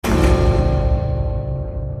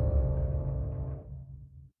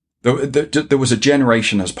There was a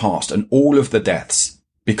generation has passed, and all of the deaths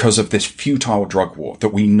because of this futile drug war that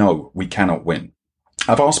we know we cannot win.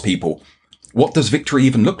 I've asked people, what does victory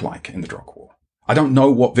even look like in the drug war? I don't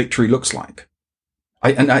know what victory looks like.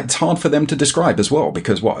 And it's hard for them to describe as well,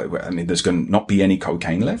 because there's going to not be any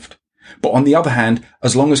cocaine left. But on the other hand,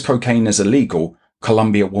 as long as cocaine is illegal,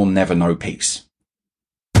 Colombia will never know peace.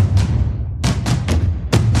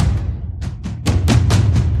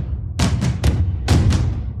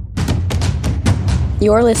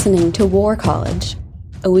 You're listening to War College,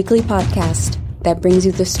 a weekly podcast that brings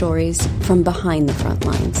you the stories from behind the front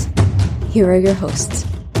lines. Here are your hosts.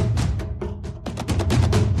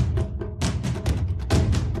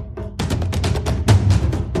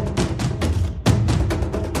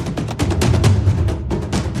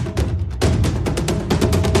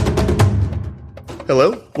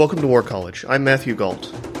 Hello, welcome to War College. I'm Matthew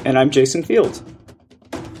Galt. And I'm Jason Field.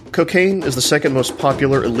 Cocaine is the second most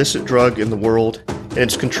popular illicit drug in the world, and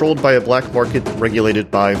it's controlled by a black market regulated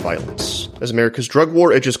by violence. As America's drug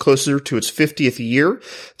war edges closer to its 50th year,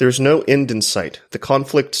 there's no end in sight. The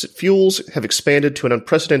conflicts it fuels have expanded to an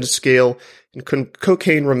unprecedented scale, and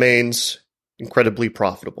cocaine remains incredibly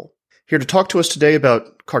profitable. Here to talk to us today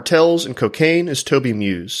about cartels and cocaine is Toby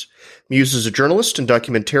Muse. Muse is a journalist and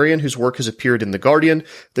documentarian whose work has appeared in The Guardian,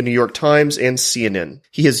 The New York Times, and CNN.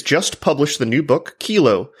 He has just published the new book,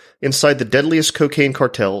 Kilo, Inside the Deadliest Cocaine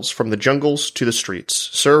Cartels, From the Jungles to the Streets.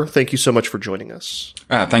 Sir, thank you so much for joining us.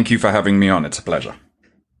 Thank you for having me on. It's a pleasure.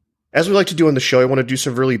 As we like to do on the show, I want to do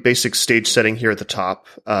some really basic stage setting here at the top.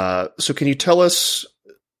 So can you tell us,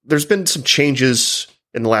 there's been some changes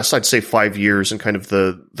in the last, I'd say, 5 years in kind of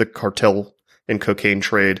the cartel and cocaine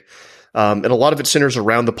trade. And a lot of it centers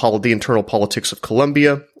around the internal politics of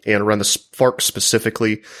Colombia and around the FARC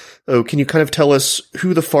specifically. Can you kind of tell us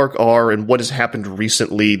who the FARC are and what has happened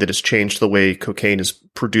recently that has changed the way cocaine is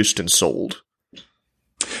produced and sold?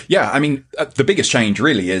 Yeah, the biggest change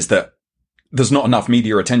really is that there's not enough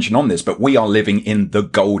media attention on this, but we are living in the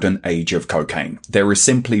golden age of cocaine. There is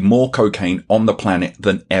simply more cocaine on the planet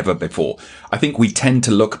than ever before. I think we tend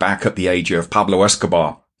to look back at the age of Pablo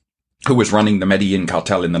Escobar, who was running the Medellin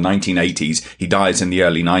cartel in the 1980s. He dies in the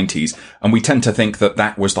early 90s. And we tend to think that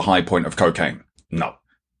that was the high point of cocaine. No.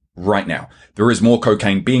 Right now, there is more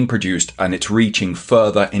cocaine being produced, and it's reaching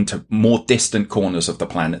further into more distant corners of the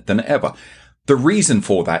planet than ever. The reason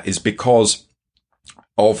for that is because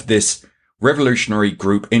of this revolutionary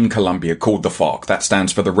group in Colombia called the FARC. That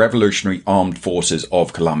stands for the Revolutionary Armed Forces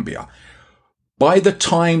of Colombia. By the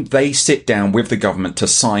time they sit down with the government to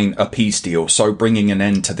sign a peace deal, so bringing an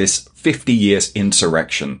end to this 50 years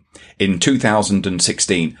insurrection in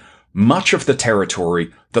 2016, much of the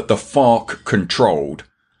territory that the FARC controlled,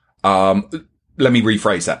 let me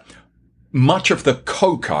rephrase that. Much of the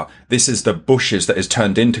coca, this is the bushes that has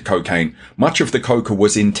turned into cocaine, much of the coca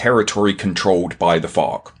was in territory controlled by the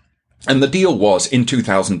FARC. And the deal was, in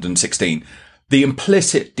 2016, the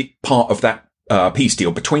implicit part of that peace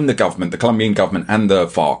deal between the government, the Colombian government and the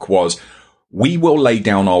FARC was, we will lay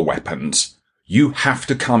down our weapons. You have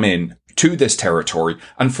to come in to this territory.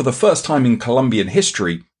 And for the first time in Colombian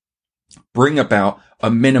history, bring about a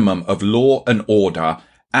minimum of law and order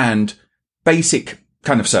and basic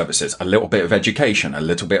kind of services, a little bit of education, a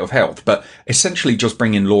little bit of health, but essentially just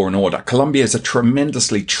bring in law and order. Colombia is a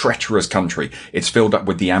tremendously treacherous country. It's filled up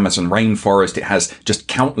with the Amazon rainforest. It has just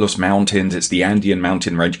countless mountains. It's the Andean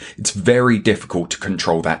mountain range. It's very difficult to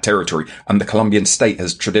control that territory, and the Colombian state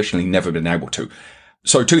has traditionally never been able to.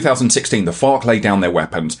 So 2016, the FARC lay down their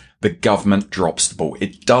weapons. The government drops the ball.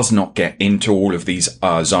 It does not get into all of these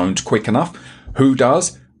zones quick enough. Who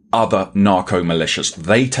does? Other narco militias.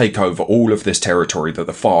 They take over all of this territory that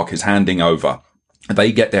the FARC is handing over.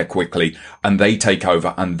 They get there quickly and they take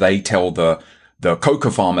over, and they tell the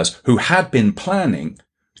coca farmers who had been planning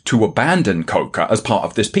to abandon coca as part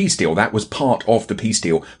of this peace deal. That was part of the peace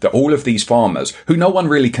deal, that all of these farmers, who no one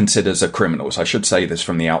really considers are criminals. I should say this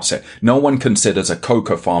from the outset. No one considers a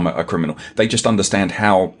coca farmer a criminal. They just understand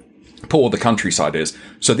how poor the countryside is.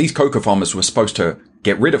 So these coca farmers were supposed to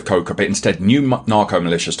get rid of coca, but instead new narco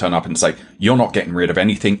militias turn up and say, you're not getting rid of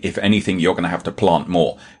anything. If anything, you're going to have to plant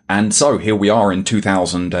more. And so here we are in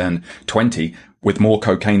 2020 with more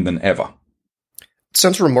cocaine than ever. It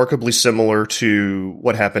sounds remarkably similar to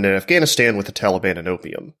what happened in Afghanistan with the Taliban and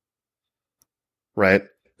opium, right?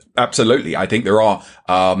 Absolutely. I think there are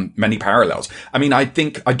many parallels. I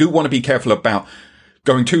think I do want to be careful about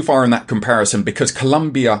going too far in that comparison, because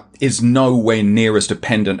Colombia is nowhere near as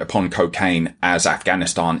dependent upon cocaine as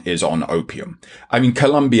Afghanistan is on opium.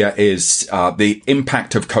 Colombia is the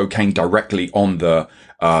impact of cocaine directly on the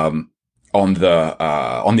on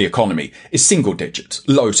the economy is single digits,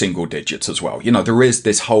 low single digits as well. You know, there is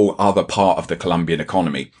this whole other part of the Colombian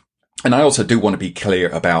economy. And I also do want to be clear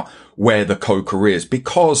about where the coca is,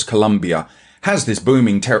 because Colombia has this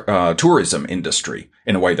booming tourism industry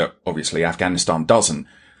in a way that obviously Afghanistan doesn't.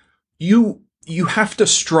 You have to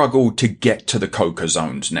struggle to get to the coca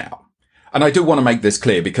zones now. And I do want to make this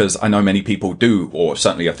clear because I know many people do, or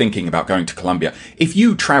certainly are thinking about going to Colombia. If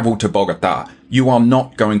you travel to Bogota, you are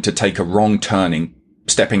not going to take a wrong turning,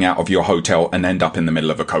 stepping out of your hotel and end up in the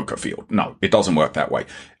middle of a coca field. No, it doesn't work that way.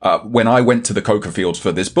 When I went to the coca fields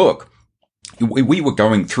for this book, we were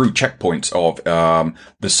going through checkpoints of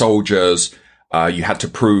the soldiers. You had to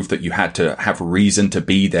prove that you had to have reason to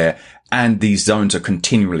be there. And these zones are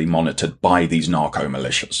continually monitored by these narco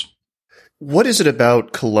militias. What is it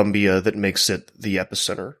about Colombia that makes it the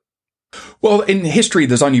epicenter? Well, in history,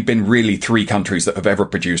 there's only been really 3 countries that have ever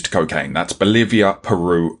produced cocaine. That's Bolivia,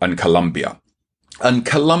 Peru, and Colombia. And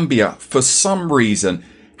Colombia, for some reason,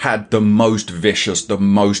 had the most vicious, the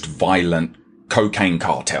most violent cocaine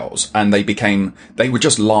cartels. And they were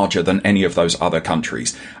just larger than any of those other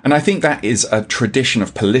countries. And I think that is a tradition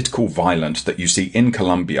of political violence that you see in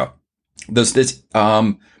Colombia. There's this,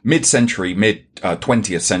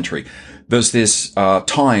 mid-20th century, there's this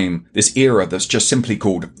this era that's just simply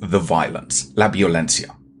called the violence, la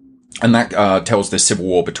violencia. And that tells this civil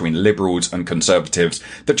war between liberals and conservatives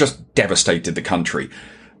that just devastated the country.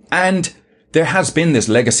 And there has been this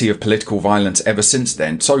legacy of political violence ever since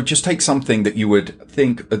then. So just take something that you would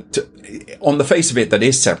think, on the face of it, that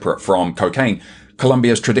is separate from cocaine.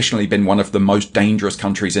 Colombia has traditionally been one of the most dangerous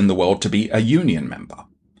countries in the world to be a union member.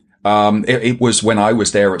 It was when I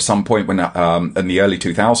was there at some point in the early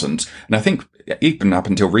 2000s, and I think even up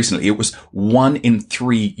until recently, it was 1 in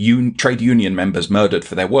 3 trade union members murdered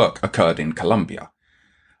for their work occurred in Colombia.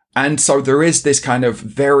 And so there is this kind of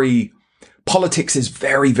politics is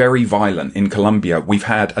very, very violent in Colombia. We've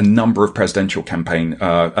had a number of presidential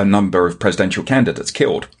candidates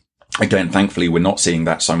killed. Again, thankfully, we're not seeing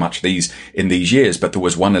that so much in these years, but there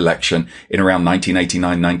was one election in around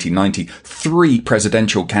 1989, 1990. 3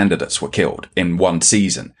 presidential candidates were killed in one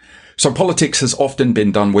season. So politics has often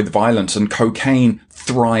been done with violence, and cocaine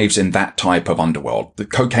thrives in that type of underworld. The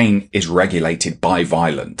cocaine is regulated by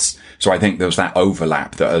violence. So I think there's that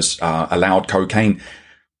overlap that has allowed cocaine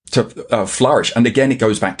to flourish. And again, it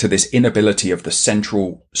goes back to this inability of the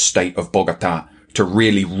central state of Bogota to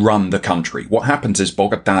really run the country. What happens is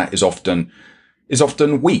Bogota is often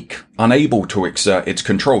weak, unable to exert its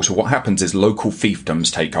control. So what happens is local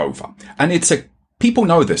fiefdoms take over. And people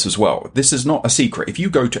know this as well. This is not a secret. If you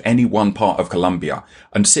go to any one part of Colombia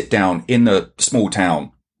and sit down in a small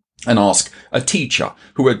town and ask a teacher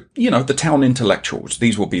who are, the town intellectuals,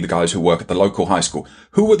 these will be the guys who work at the local high school,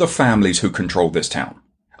 who are the families who control this town?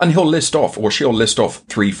 And she'll list off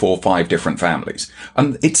 3, 4, 5 different families.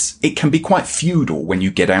 And it can be quite feudal when you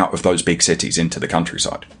get out of those big cities into the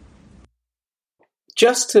countryside.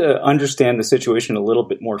 Just to understand the situation a little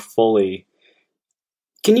bit more fully,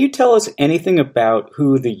 can you tell us anything about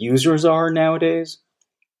who the users are nowadays?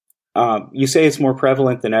 You say it's more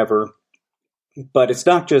prevalent than ever, but it's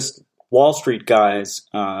not just Wall Street guys,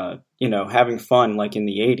 having fun like in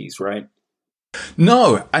the 80s, right?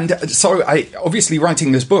 No. And so obviously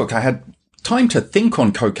writing this book, I had time to think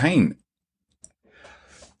on cocaine.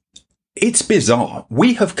 It's bizarre.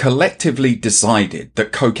 We have collectively decided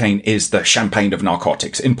that cocaine is the champagne of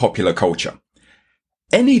narcotics in popular culture.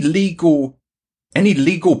 Any legal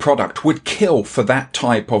product would kill for that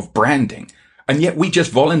type of branding. And yet we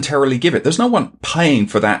just voluntarily give it. There's no one paying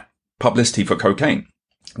for that publicity for cocaine.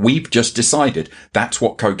 We've just decided that's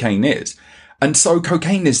what cocaine is. And so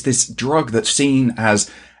cocaine is this drug that's seen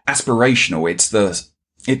as aspirational.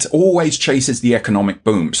 It always chases the economic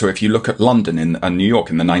boom. So if you look at London and New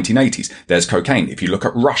York in the 1980s, there's cocaine. If you look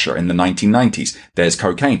at Russia in the 1990s, there's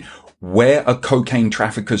cocaine. Where are cocaine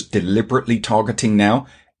traffickers deliberately targeting now?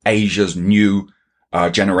 Asia's new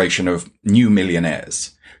generation of new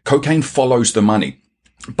millionaires. Cocaine follows the money.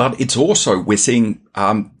 But it's also, we're seeing,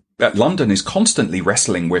 London is constantly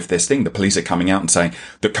wrestling with this thing. The police are coming out and saying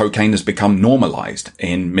that cocaine has become normalized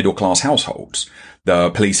in middle-class households.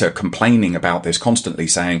 The police are complaining about this constantly,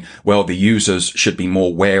 saying, well, the users should be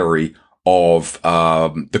more wary of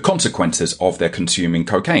the consequences of their consuming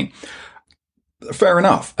cocaine. Fair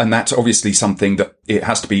enough. And that's obviously something that it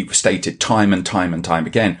has to be stated time and time and time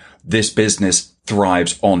again. This business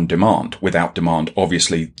thrives on demand. Without demand,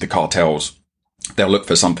 obviously, the cartels, they'll look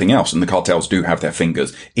for something else. And the cartels do have their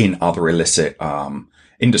fingers in other illicit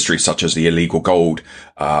industries, such as the illegal gold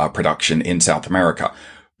production in South America.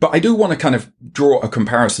 But I do want to kind of draw a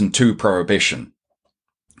comparison to prohibition.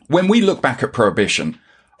 when we look back at Prohibition,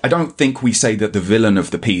 I don't think we say that the villain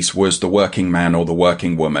of the piece was the working man or the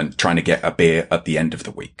working woman trying to get a beer at the end of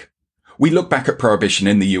the week. We look back at Prohibition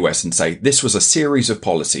in the US and say this was a series of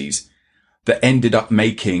policies that ended up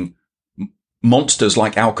making monsters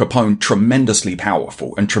like Al Capone tremendously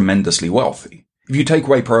powerful and tremendously wealthy. If you take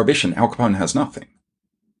away Prohibition, Al Capone has nothing.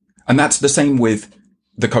 And that's the same with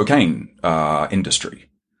the cocaine industry.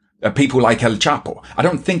 People like El Chapo, I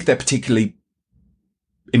don't think they're particularly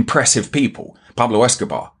impressive people. Pablo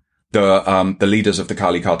Escobar, the leaders of the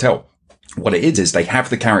Cali cartel. What it is they have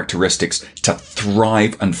the characteristics to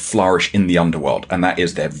thrive and flourish in the underworld. And that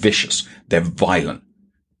is they're vicious, they're violent,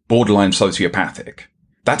 borderline sociopathic.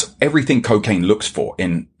 That's everything cocaine looks for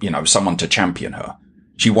in, someone to champion her.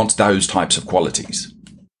 She wants those types of qualities.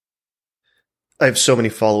 I have so many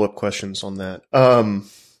follow-up questions on that.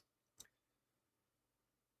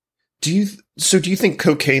 Do you think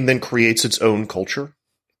cocaine then creates its own culture?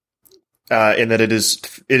 And that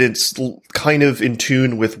it's kind of in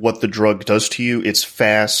tune with what the drug does to you. It's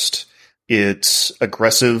fast. It's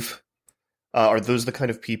aggressive. Are those the kind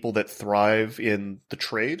of people that thrive in the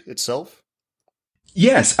trade itself?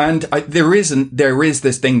 Yes, and there is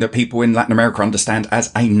this thing that people in Latin America understand as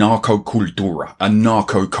a narcocultura, a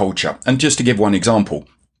narco culture. And just to give one example,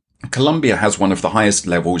 Colombia has one of the highest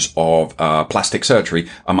levels of plastic surgery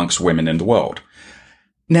amongst women in the world.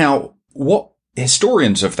 Now, what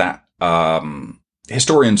historians of the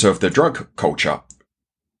drug culture,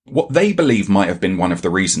 what they believe might have been one of the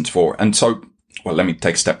reasons for, and so, well, let me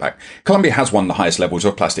take a step back. Colombia has one of the highest levels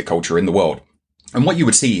of plastic culture in the world. And what you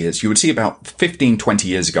would see about 15, 20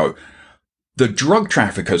 years ago, the drug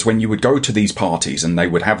traffickers, when you would go to these parties and they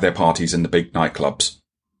would have their parties in the big nightclubs,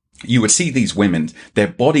 you would see these women, their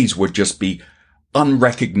bodies would just be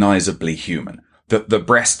unrecognizably human. The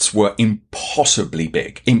breasts were impossibly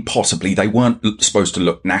big. Impossibly. They weren't supposed to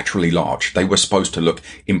look naturally large. They were supposed to look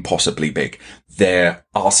impossibly big. Their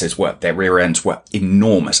their rear ends were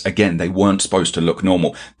enormous. Again, they weren't supposed to look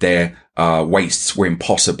normal. Their waists were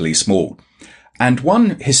impossibly small. And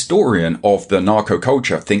one historian of the narco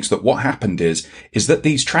culture thinks that what happened is that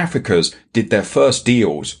these traffickers did their first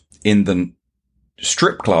deals in the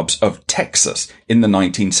strip clubs of Texas in the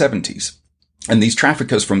 1970s. And these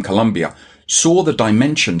traffickers from Colombia saw the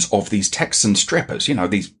dimensions of these Texan strippers,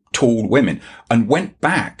 these tall women, and went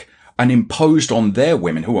back and imposed on their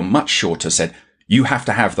women who were much shorter, said, you have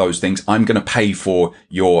to have those things. I'm going to pay for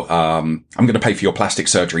your plastic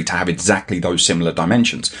surgery to have exactly those similar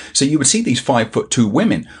dimensions. So you would see these 5'2"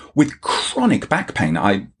 women with chronic back pain.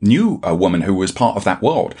 I knew a woman who was part of that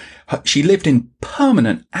world. She lived in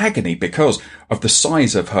permanent agony because of the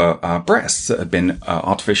size of her breasts that had been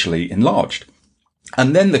artificially enlarged.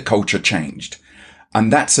 And then the culture changed.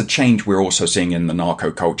 And that's a change we're also seeing in the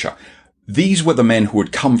narco culture. These were the men who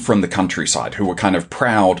had come from the countryside, who were kind of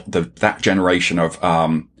proud, that generation of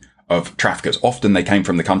traffickers. Often they came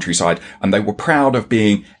from the countryside and they were proud of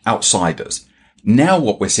being outsiders. Now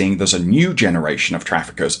what we're seeing, there's a new generation of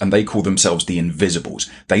traffickers and they call themselves the invisibles.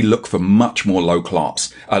 They look for much more low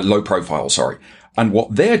profile. And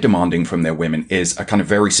what they're demanding from their women is a kind of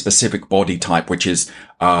very specific body type, which is,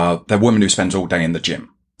 the woman who spends all day in the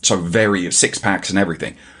gym. So very six packs and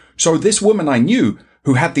everything. So this woman I knew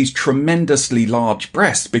who had these tremendously large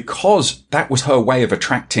breasts because that was her way of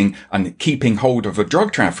attracting and keeping hold of a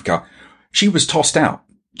drug trafficker. She was tossed out.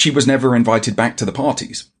 She was never invited back to the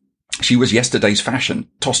parties. She was yesterday's fashion,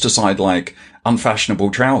 tossed aside like unfashionable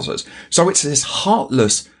trousers. So it's this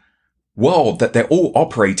heartless world that they're all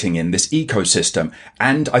operating in, this ecosystem.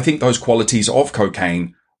 And I think those qualities of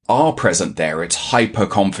cocaine are present there. It's hyper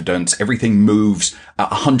confidence. Everything moves at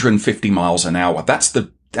 150 miles an hour. That's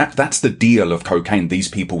the deal of cocaine these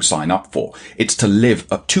people sign up for. It's to live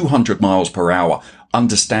at 200 miles per hour,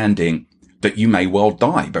 understanding that you may well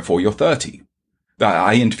die before you're 30.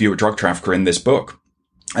 I interview a drug trafficker in this book,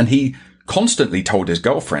 and he constantly told his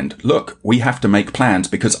girlfriend, look, we have to make plans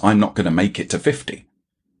because I'm not going to make it to 50.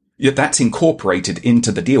 Yet that's incorporated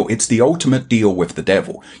into the deal. It's the ultimate deal with the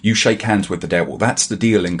devil. You shake hands with the devil. That's the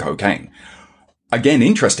deal in cocaine. Again,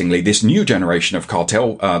 interestingly, this new generation of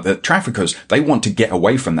cartel, the traffickers, they want to get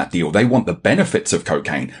away from that deal. They want the benefits of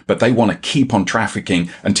cocaine, but they want to keep on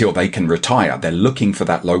trafficking until they can retire. They're looking for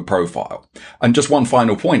that low profile. And just one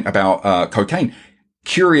final point about cocaine.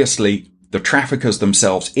 Curiously, the traffickers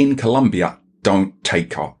themselves in Colombia don't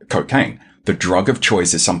take cocaine. The drug of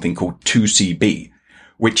choice is something called 2CB,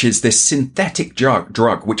 which is this synthetic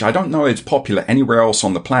drug, which I don't know is popular anywhere else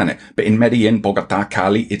on the planet, but in Medellin, Bogota,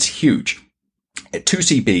 Cali, it's huge.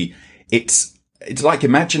 2CB, it's like,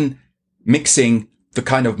 imagine mixing the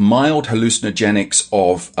kind of mild hallucinogenics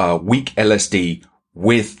of weak LSD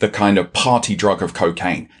with the kind of party drug of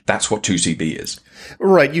cocaine. That's what 2CB is.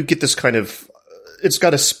 Right. You get this kind of, it's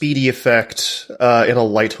got a speedy effect, and a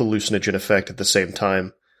light hallucinogen effect at the same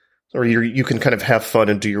time. Or you can kind of have fun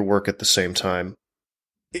and do your work at the same time.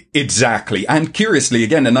 Exactly. And curiously,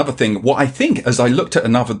 again, another thing, what I think as I looked at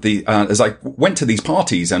as I went to these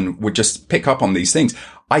parties and would just pick up on these things,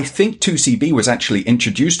 I think 2CB was actually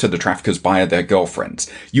introduced to the traffickers by their girlfriends.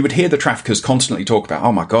 You would hear the traffickers constantly talk about,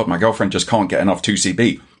 oh my God, my girlfriend just can't get enough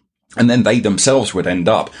 2CB. And then they themselves would end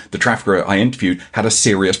up, the trafficker I interviewed had a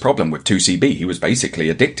serious problem with 2CB. He was basically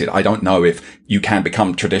addicted. I don't know if you can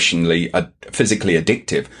become traditionally physically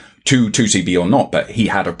addictive to 2CB or not, but he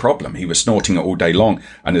had a problem. He was snorting it all day long.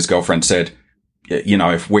 And his girlfriend said, you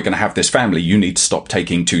know, if we're going to have this family, you need to stop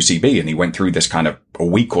taking 2CB. And he went through this kind of a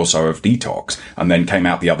week or so of detox and then came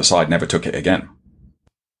out the other side, never took it again.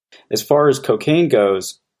 As far as cocaine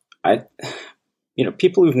goes,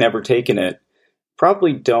 people who've never taken it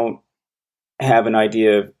probably don't have an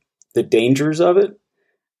idea of the dangers of it.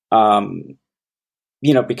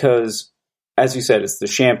 Because as you said, it's the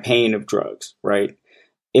champagne of drugs, right?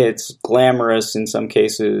 It's glamorous in some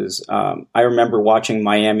cases. I remember watching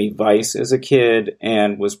Miami Vice as a kid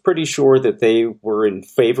and was pretty sure that they were in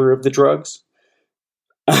favor of the drugs.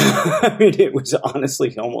 I mean, it was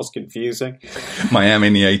honestly almost confusing. Miami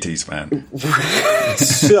in the 80s, man.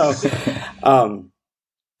 So,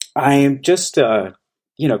 I am just,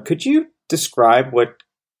 could you describe what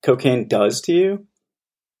cocaine does to you?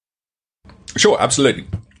 Sure, absolutely.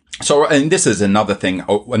 So, and this is another thing,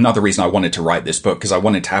 another reason I wanted to write this book, because I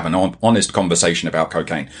wanted to have an honest conversation about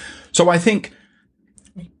cocaine. So I think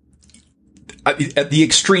at the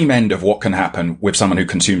extreme end of what can happen with someone who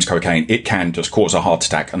consumes cocaine, it can just cause a heart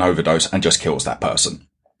attack, an overdose, and just kills that person.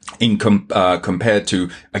 Compared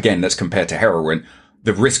to, again, let's compare to heroin,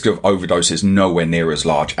 the risk of overdose is nowhere near as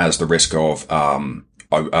large as the risk of an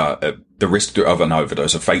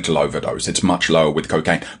overdose, a fatal overdose. It's much lower with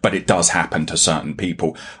cocaine, but it does happen to certain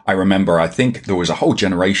people. I remember, I think there was a whole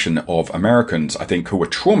generation of Americans, I think, who were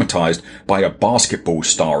traumatized by a basketball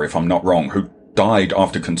star, if I'm not wrong, who died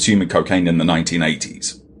after consuming cocaine in the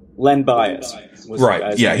 1980s. Len Bias.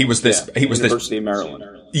 Right. Yeah. He was this, University of Maryland.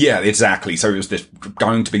 Yeah, exactly. So it was this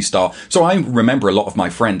going to be star. So I remember a lot of my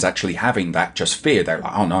friends actually having that just fear. They're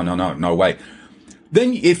like, oh, no way.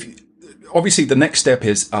 Then obviously the next step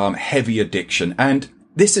is heavy addiction. And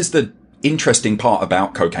this is the interesting part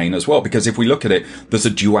about cocaine as well, because if we look at it, there's a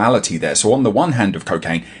duality there. So on the one hand of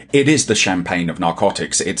cocaine, it is the champagne of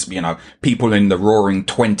narcotics. It's, people in the roaring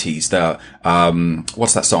 20s,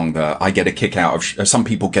 what's that song? I get a kick out of, some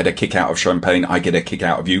people get a kick out of champagne. I get a kick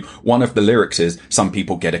out of you. One of the lyrics is, some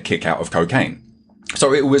people get a kick out of cocaine.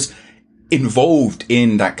 So it was involved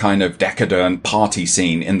in that kind of decadent party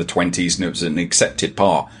scene in the 20s, and it was an accepted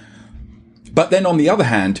part. But then on the other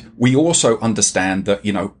hand, we also understand that,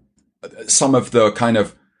 some of the kind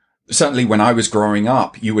of, certainly when I was growing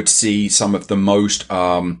up, you would see some of the most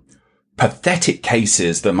pathetic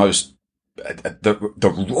cases, the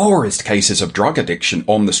rawest cases of drug addiction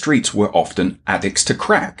on the streets were often addicts to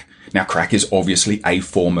crack. Now, crack is obviously a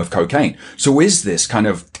form of cocaine. So is this kind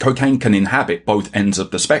of, cocaine can inhabit both ends of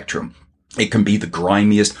the spectrum. It can be the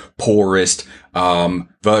grimiest, poorest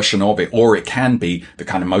version of it, or it can be the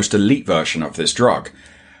kind of most elite version of this drug.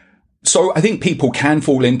 So I think people can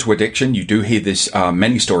fall into addiction. You do hear this,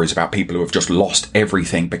 many stories about people who have just lost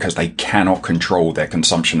everything because they cannot control their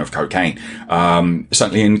consumption of cocaine.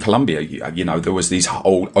 Certainly in Colombia, there was these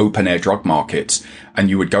old open air drug markets, and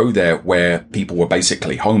you would go there where people were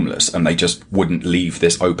basically homeless and they just wouldn't leave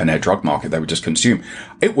this open air drug market. They would just consume.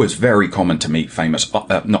 It was very common to meet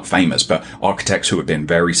not famous, but architects who had been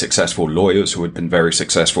very successful, lawyers who had been very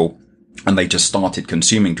successful, and they just started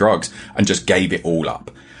consuming drugs and just gave it all up.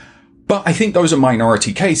 But I think those are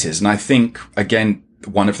minority cases. And I think, again,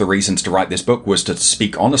 one of the reasons to write this book was to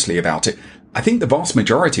speak honestly about it. I think the vast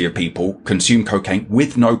majority of people consume cocaine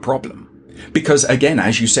with no problem. Because, again,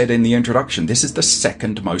 as you said in the introduction, this is the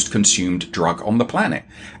second most consumed drug on the planet.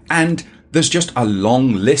 And there's just a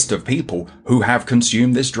long list of people who have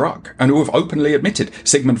consumed this drug and who have openly admitted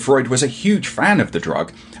Sigmund Freud was a huge fan of the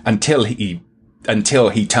drug until he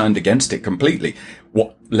turned against it completely.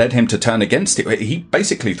 What led him to turn against it? He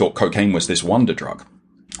basically thought cocaine was this wonder drug.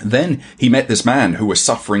 Then he met this man who was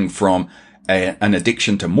suffering from an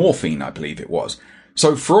addiction to morphine, I believe it was.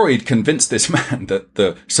 So Freud convinced this man that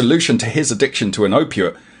the solution to his addiction to an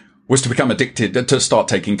opiate was to become addicted, to start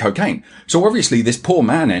taking cocaine. So obviously this poor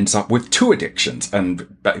man ends up with 2 addictions and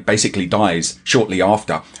basically dies shortly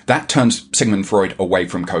after. That turns Sigmund Freud away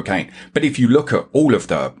from cocaine. But if you look at all of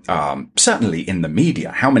the, certainly in the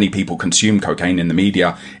media, how many people consume cocaine in the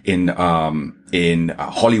media, in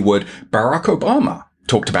Hollywood, Barack Obama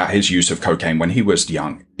talked about his use of cocaine when he was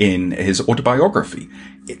young in his autobiography.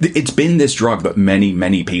 It's been this drug that many,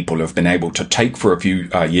 many people have been able to take for a few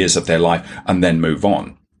years of their life and then move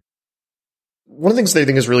on. One of the things that I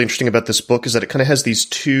think is really interesting about this book is that it kind of has these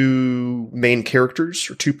 2 main characters,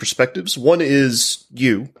 or 2 perspectives. One is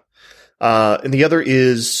you, and the other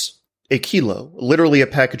is a kilo, literally a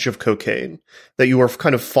package of cocaine that you are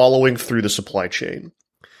kind of following through the supply chain.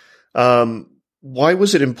 Why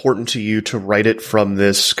was it important to you to write it from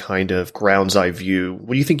this kind of ground's eye view?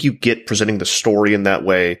 What do you think you get presenting the story in that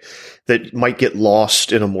way that might get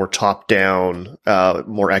lost in a more top-down,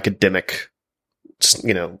 more academic,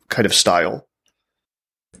 kind of style?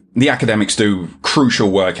 The academics do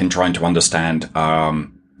crucial work in trying to understand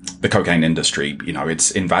the cocaine industry.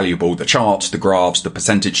 It's invaluable. The charts, the graphs, the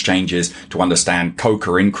percentage changes to understand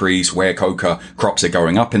coca increase, where coca crops are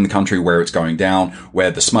going up in the country, where it's going down,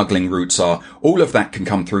 where the smuggling routes are. All of that can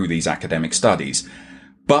come through these academic studies.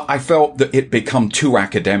 But I felt that it become too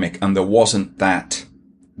academic and there wasn't that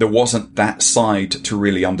side to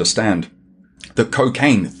really understand that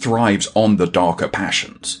cocaine thrives on the darker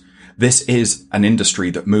passions. This is an industry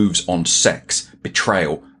that moves on sex,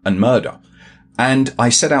 betrayal, and murder. And I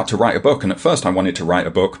set out to write a book, and at first I wanted to write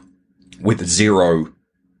a book with 0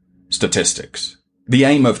 statistics. The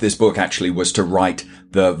aim of this book actually was to write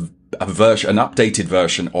an updated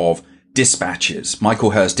version of Dispatches, Michael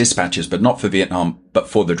Herr's Dispatches, but not for Vietnam, but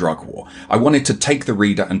for the drug war. I wanted to take the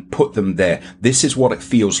reader and put them there. This is what it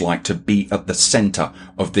feels like to be at the center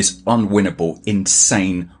of this unwinnable,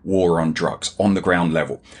 insane war on drugs on the ground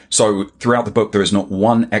level. So throughout the book, there is not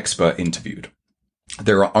one expert interviewed.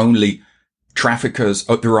 There are only traffickers,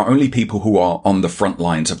 there are only people who are on the front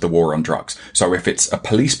lines of the war on drugs. So if it's a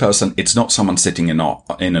police person, it's not someone sitting in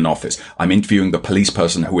an office. I'm interviewing the police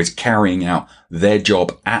person who is carrying out their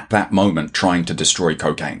job at that moment, trying to destroy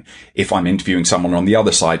cocaine. If I'm interviewing someone on the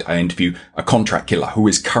other side, I interview a contract killer who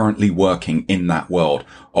is currently working in that world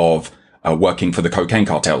of working for the cocaine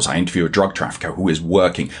cartels. I interview a drug trafficker who is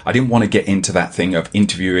working. I didn't want to get into that thing of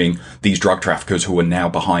interviewing these drug traffickers who are now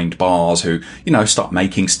behind bars, who, start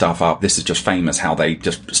making stuff up. This is just famous how they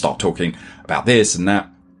just start talking about this and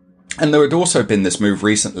that. And there had also been this move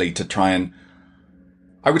recently to try and,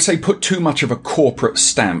 I would say, put too much of a corporate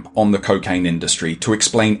stamp on the cocaine industry to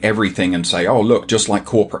explain everything and say, oh, look, just like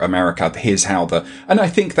corporate America, here's how and I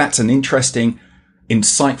think that's an interesting,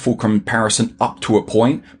 insightful comparison up to a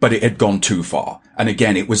point, but it had gone too far. And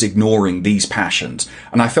again, it was ignoring these passions.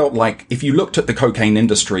 And I felt like if you looked at the cocaine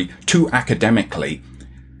industry too academically,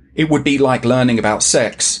 it would be like learning about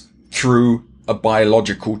sex through a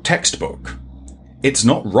biological textbook. It's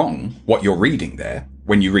not wrong what you're reading there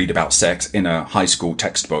when you read about sex in a high school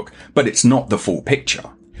textbook, but it's not the full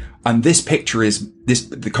picture. And this picture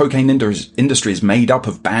the cocaine industry is made up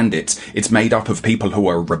of bandits. It's made up of people who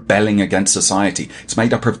are rebelling against society. It's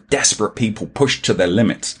made up of desperate people pushed to their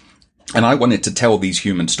limits. And I wanted to tell these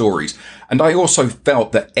human stories. And I also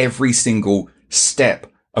felt that every single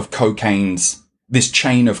step of this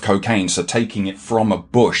chain of cocaine, so taking it from a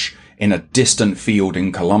bush in a distant field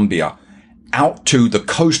in Colombia out to the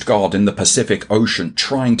Coast Guard in the Pacific Ocean,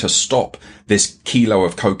 trying to stop this kilo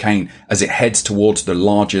of cocaine as it heads towards the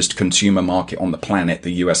largest consumer market on the planet,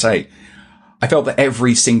 the USA. I felt that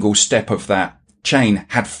every single step of that chain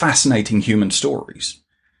had fascinating human stories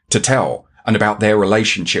to tell and about their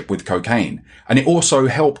relationship with cocaine. And it also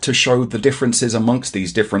helped to show the differences amongst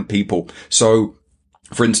these different people. So,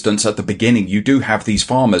 for instance, at the beginning, you do have these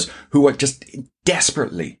farmers who are just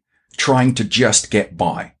desperately trying to just get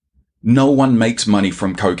by. No one makes money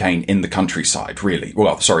from cocaine in the countryside, really.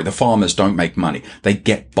 Well, sorry, the farmers don't make money. They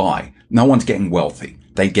get by. No one's getting wealthy.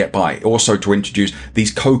 They get by. Also to introduce these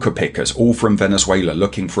coca pickers, all from Venezuela,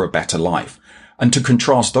 looking for a better life. And to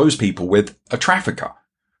contrast those people with a trafficker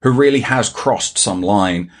who really has crossed some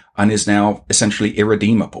line and is now essentially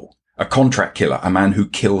irredeemable. A contract killer, a man who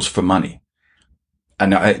kills for money.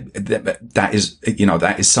 And that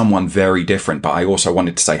is someone very different. But I also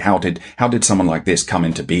wanted to say, how did someone like this come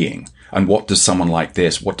into being? And what does someone like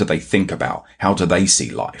this, what do they think about? How do they see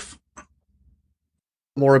life?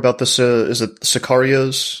 More about this, is it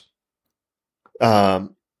Sicarios? And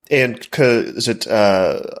is it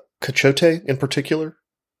Cachote in particular?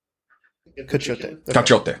 Cachote. Okay.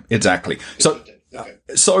 Cachote, exactly.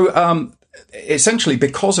 So essentially,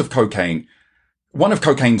 because of cocaine, one of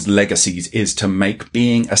cocaine's legacies is to make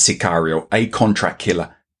being a sicario, a contract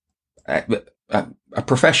killer, a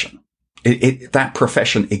profession. That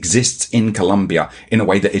profession exists in Colombia in a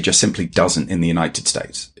way that it just simply doesn't in the United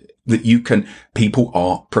States. That people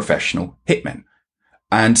are professional hitmen.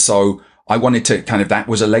 And so I wanted to that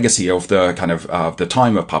was a legacy of the the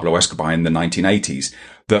time of Pablo Escobar in the 1980s.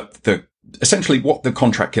 Essentially what the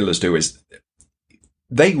contract killers do is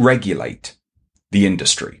they regulate the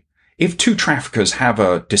industry. If two traffickers have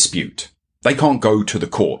a dispute, they can't go to the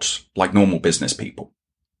courts like normal business people.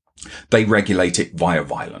 They regulate it via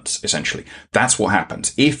violence, essentially. That's what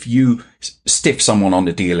happens. If you stiff someone on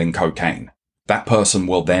a deal in cocaine, that person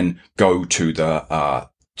will then go to the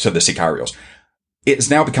sicarios. It's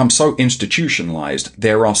now become so institutionalized,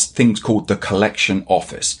 there are things called the collection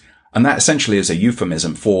office. And that essentially is a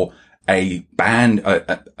euphemism for a band,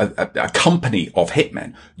 a company of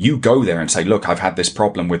hitmen. You go there and say, look, I've had this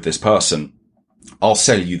problem with this person. I'll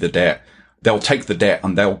sell you the debt. They'll take the debt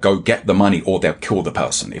and they'll go get the money, or they'll kill the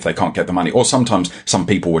person if they can't get the money. Or sometimes some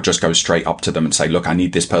people would just go straight up to them and say, look, I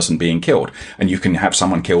need this person being killed. And you can have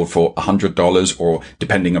someone killed for $100, or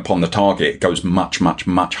depending upon the target, it goes much, much,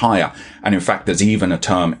 much higher. And in fact, there's even a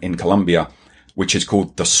term in Colombia, which is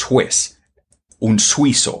called the Swiss, un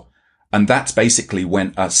suizo. And that's basically when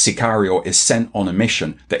a sicario is sent on a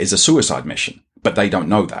mission that is a suicide mission, but they don't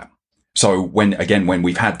know that. So when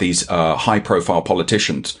we've had these high profile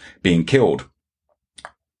politicians being killed,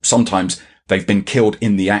 sometimes they've been killed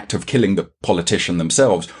in the act of killing the politician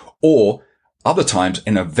themselves, or other times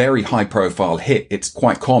in a very high profile hit, it's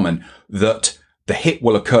quite common that the hit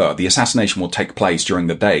will occur, the assassination will take place during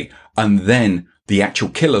the day, and then the actual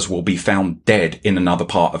killers will be found dead in another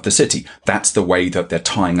part of the city. That's the way that they're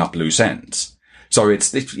tying up loose ends. So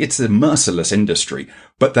it's a merciless industry,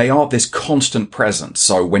 but they are this constant presence.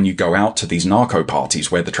 So when you go out to these narco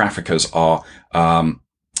parties where the traffickers are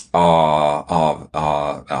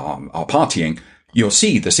partying, you'll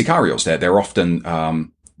see the sicarios there. They're often,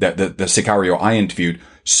 the sicario I interviewed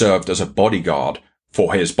served as a bodyguard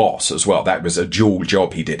for his boss as well. That was a dual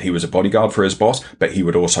job he did. He was a bodyguard for his boss, but he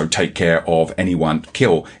would also take care of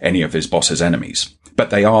kill any of his boss's enemies. But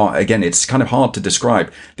they are, again, it's kind of hard to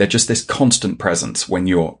describe. They're just this constant presence when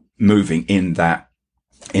you're moving in that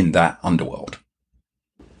underworld.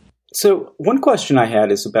 So one question I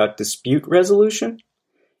had is about dispute resolution.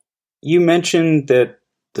 You mentioned that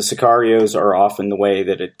the sicarios are often the way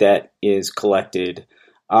that a debt is collected,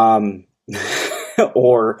 or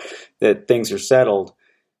that things are settled.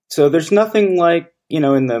 So there's nothing like,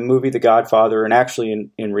 in the movie The Godfather, and actually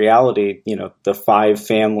in reality, the 5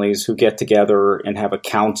 families who get together and have a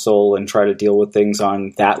council and try to deal with things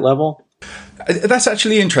on that level. That's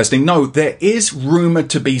actually interesting. No, there is rumored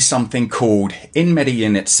to be something called, in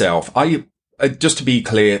Medellin itself, just to be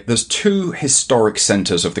clear, there's 2 historic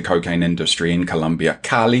centers of the cocaine industry in Colombia,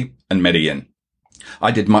 Cali and Medellin.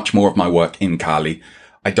 I did much more of my work in Cali.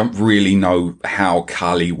 I don't really know how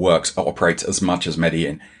Cali operates as much as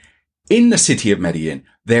Medellin. In the city of Medellin,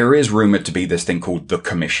 there is rumored to be this thing called the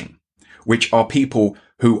Commission, which are people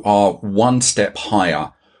who are one step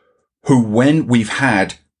higher, who, when we've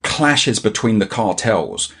had clashes between the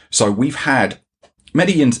cartels, so we've had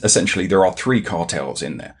Medellin, essentially there are 3 cartels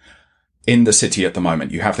in there. In the city at the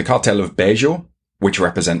moment, you have the cartel of Bello, which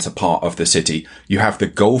represents a part of the city. You have the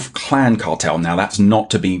Gulf Clan cartel. Now that's not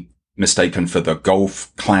to be mistaken for the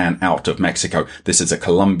Gulf Clan out of Mexico. This is a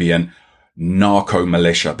Colombian narco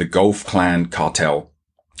militia, the Gulf Clan cartel.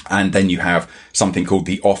 And then you have something called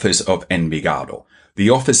the Office of Envigado. The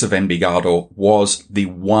Office of Envigado was the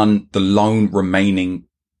lone remaining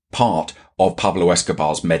part of Pablo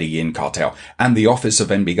Escobar's Medellin cartel. And the Office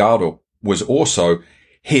of Envigado was also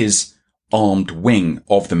his armed wing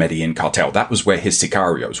of the Medellin cartel. That was where his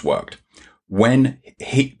sicarios worked. When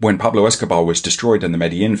Pablo Escobar was destroyed and the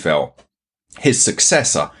Medellin fell, his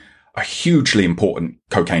successor, a hugely important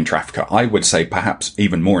cocaine trafficker, I would say perhaps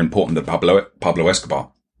even more important than Pablo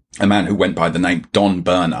Escobar, a man who went by the name Don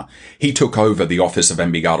Berna. He took over the Office of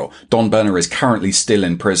Envigado. Don Berna is currently still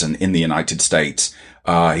in prison in the United States.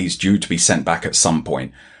 He's due to be sent back at some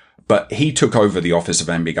point. But he took over the Office of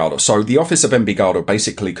Envigado. So the Office of Envigado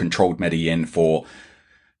basically controlled Medellin for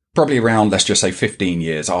probably around, let's just say 15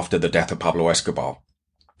 years after the death of Pablo Escobar.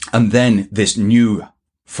 And then this new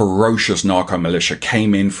ferocious narco militia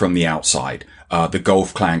came in from the outside, the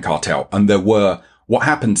Gulf Clan cartel. And what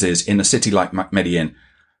happens is, in a city like Medellin,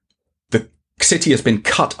 the city has been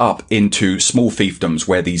cut up into small fiefdoms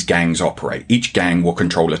where these gangs operate. Each gang will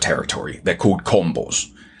control a territory. They're called combos.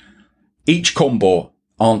 Each combo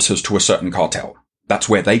answers to a certain cartel. That's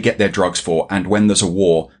where they get their drugs for. And when there's a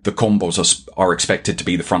war, the combos are expected to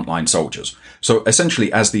be the frontline soldiers. So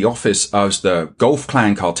essentially, as the Gulf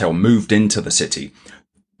Clan cartel moved into the city,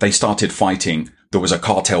 they started fighting. There was a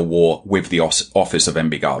cartel war with the office of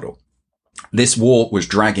Envigado. This war was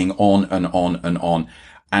dragging on and on and on.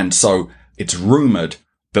 And so it's rumored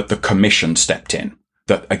that the commission stepped in.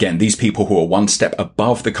 That again, these people who are one step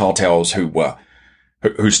above the cartels who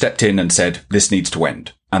stepped in and said, this needs to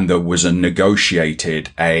end. And there was a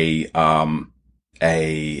negotiated a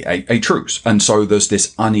truce. And so there's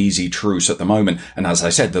this uneasy truce at the moment. And as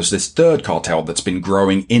I said, there's this third cartel that's been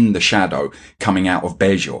growing in the shadow coming out of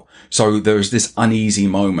Bejo. So there's this uneasy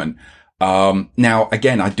moment. Now,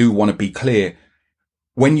 again, I do want to be clear.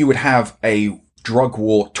 When you would have a drug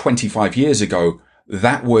war 25 years ago,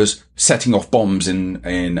 that was setting off bombs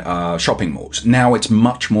in shopping malls. Now it's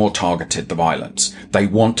much more targeted, the violence. They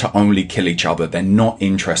want to only kill each other. They're not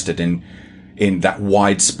interested in that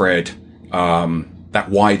widespread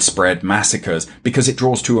massacres because it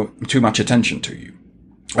draws too much attention to you.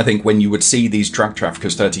 I think when you would see these drug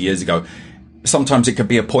traffickers 30 years ago, sometimes it could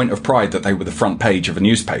be a point of pride that they were the front page of a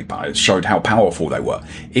newspaper. It showed how powerful they were.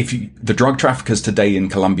 The drug traffickers today in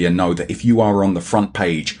Colombia know that if you are on the front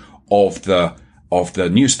page of the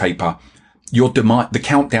newspaper, the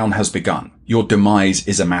countdown has begun. Your demise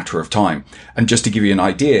is a matter of time. And just to give you an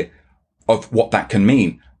idea of what that can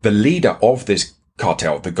mean, the leader of this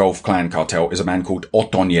cartel, the Gulf Clan cartel, is a man called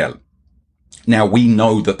Otoniel. Now, we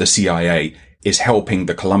know that the CIA is helping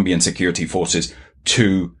the Colombian security forces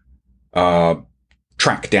to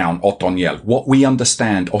track down Otoniel. What we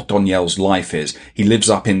understand Otoniel's life is, he lives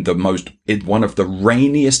up in one of the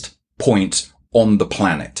rainiest points on the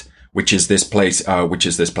planet, which is this place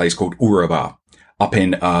called Urabá, up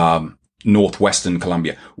in northwestern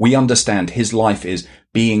Colombia. We understand his life is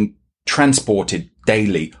being transported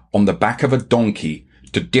daily on the back of a donkey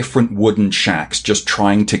to different wooden shacks, just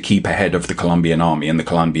trying to keep ahead of the Colombian army and the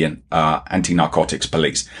Colombian anti-narcotics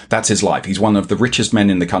police. That's his life. He's one of the richest men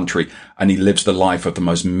in the country, and he lives the life of the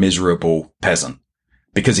most miserable peasant.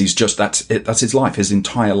 Because that's his life. His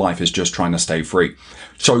entire life is just trying to stay free.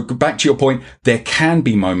 So back to your point, there can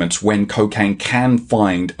be moments when cocaine can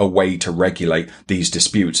find a way to regulate these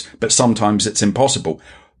disputes, but sometimes it's impossible.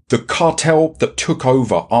 The cartel that took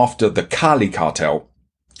over after the Cali cartel,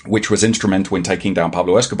 which was instrumental in taking down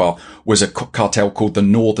Pablo Escobar, was a cartel called the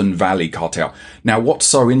Northern Valley cartel. Now, what's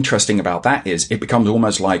so interesting about that is it becomes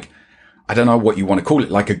almost like, I don't know what you want to call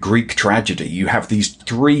it, like a Greek tragedy. You have these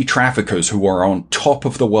three traffickers who are on top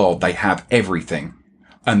of the world. They have everything.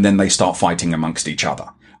 And then they start fighting amongst each other.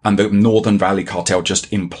 And the Northern Valley cartel just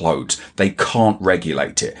implodes. They can't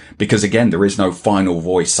regulate it because, again, there is no final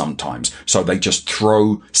voice sometimes. So they just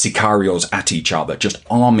throw sicarios at each other, just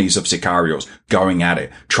armies of sicarios going at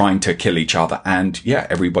it, trying to kill each other. And yeah,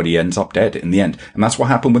 everybody ends up dead in the end. And that's what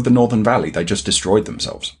happened with the Northern Valley. They just destroyed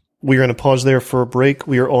themselves. We're going to pause there for a break.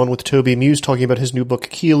 We are on with Toby Muse talking about his new book,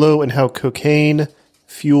 Kilo, and how cocaine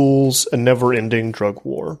fuels a never-ending drug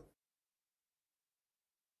war.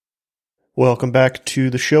 Welcome back to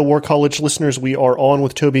the show, War College listeners. We are on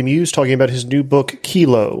with Toby Muse talking about his new book,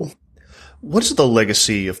 Kilo. What is the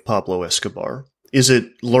legacy of Pablo Escobar? Is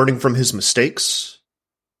it learning from his mistakes?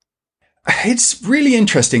 It's really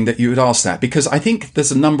interesting that you would ask that because I think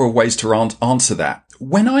there's a number of ways to answer that.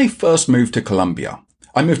 When I first moved to Colombia,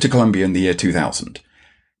 I moved to Colombia in the year 2000.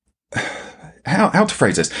 How to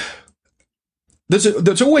phrase this?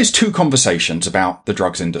 There's always two conversations about the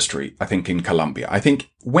drugs industry, I think, in Colombia. I think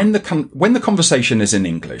when the conversation is in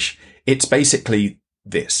English, it's basically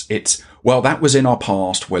this. It's, well, that was in our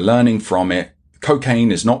past. We're learning from it.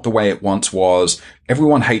 Cocaine is not the way it once was.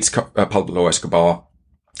 Everyone hates Pablo Escobar.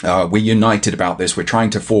 We're united about this. We're trying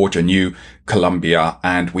to forge a new Colombia,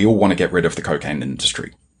 and we all want to get rid of the cocaine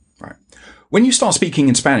industry. Right. When you start speaking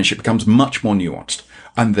in Spanish, it becomes much more nuanced.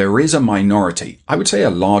 And there is a minority, I would say a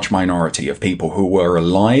large minority of people who were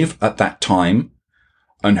alive at that time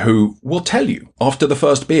and who will tell you after the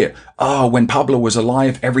first beer, when Pablo was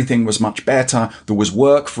alive, everything was much better. There was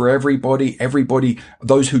work for everybody.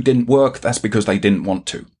 Those who didn't work, that's because they didn't want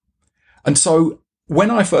to. And so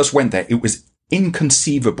when I first went there, it was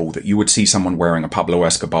inconceivable that you would see someone wearing a Pablo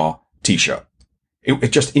Escobar t-shirt.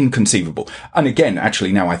 It's just inconceivable. And again,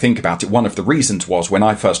 actually, now I think about it, one of the reasons was when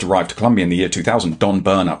I first arrived to Colombia in the year 2000, Don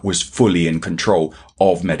Berna was fully in control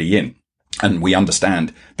of Medellin. And we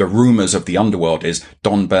understand the rumors of the underworld is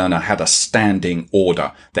Don Berna had a standing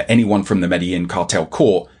order that anyone from the Medellin cartel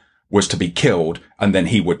court was to be killed, and then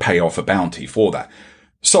he would pay off a bounty for that.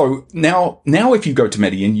 So now if you go to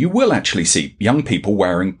Medellin, you will actually see young people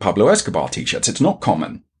wearing Pablo Escobar t-shirts. It's not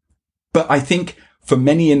common. But I think for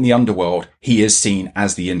many in the underworld, he is seen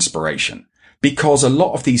as the inspiration, because a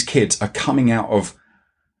lot of these kids are coming out of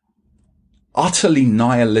utterly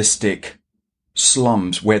nihilistic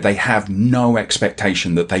slums where they have no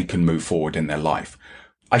expectation that they can move forward in their life.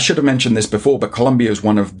 I should have mentioned this before, but Colombia is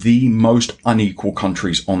one of the most unequal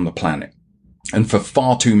countries on the planet. And for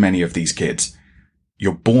far too many of these kids,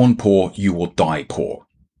 you're born poor, you will die poor.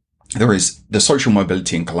 The social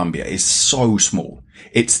mobility in Colombia is so small.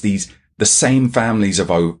 It's the same families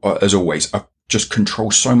as always just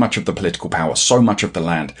control so much of the political power, so much of the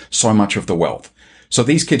land, so much of the wealth. So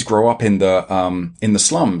these kids grow up in the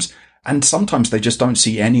slums, and sometimes they just don't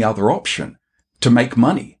see any other option to make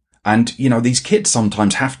money. And, these kids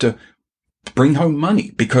sometimes have to bring home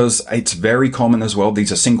money because it's very common as well.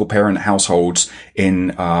 These are single parent households in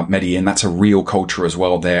Medellin. That's a real culture as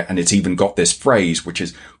well there. And it's even got this phrase, which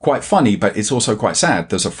is quite funny, but it's also quite sad.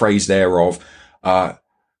 There's a phrase there of,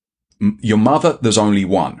 your mother, there's only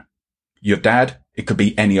one. Your dad, it could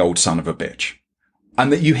be any old son of a bitch.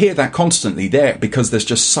 And that you hear that constantly there because there's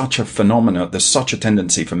just such a phenomena. There's such a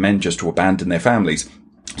tendency for men just to abandon their families.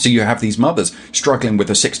 So you have these mothers struggling with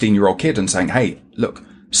a 16-year-old kid and saying, hey, look,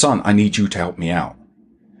 son, I need you to help me out.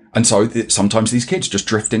 And so sometimes these kids just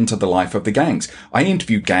drift into the life of the gangs. I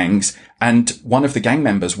interviewed gangs, and one of the gang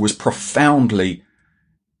members was profoundly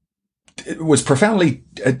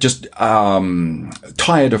just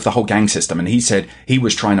tired of the whole gang system, and he said he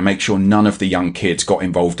was trying to make sure none of the young kids got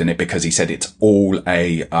involved in it because he said it's all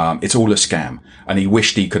a scam, and he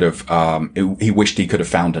wished he could have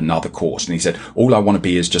found another course. And he said, all I want to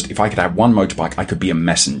be is just, if I could have one motorbike, I could be a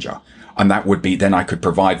messenger, and that would be, then I could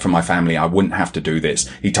provide for my family. I wouldn't have to do this.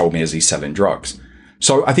 He told me as he's selling drugs.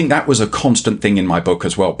 So I think that was a constant thing in my book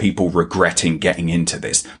as well. People regretting getting into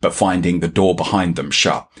this, but finding the door behind them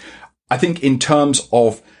shut. I think in terms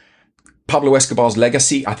of Pablo Escobar's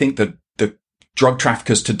legacy, I think the drug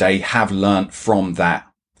traffickers today have learnt from that,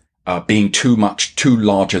 being too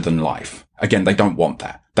larger than life. Again, they don't want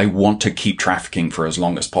that. They want to keep trafficking for as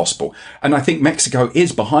long as possible. And I think Mexico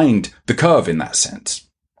is behind the curve in that sense.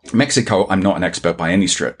 Mexico, I'm not an expert by any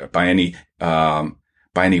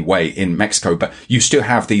way in Mexico, but you still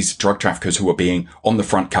have these drug traffickers who are being on the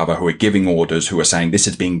front cover, who are giving orders, who are saying this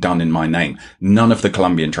is being done in my name. None of the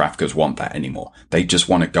Colombian traffickers want that anymore. They just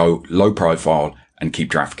want to go low profile and keep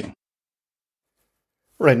trafficking.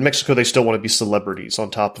 Right. In Mexico, they still want to be celebrities on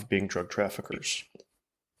top of being drug traffickers.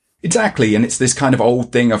 Exactly. And it's this kind of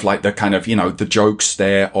old thing of like the kind of, the jokes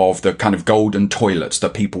there of the kind of golden toilets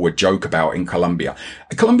that people would joke about in Colombia.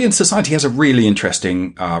 Colombian society has a really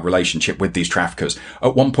interesting relationship with these traffickers.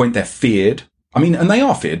 At one point, they're feared. And they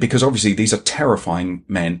are feared because obviously these are terrifying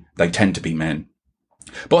men. They tend to be men.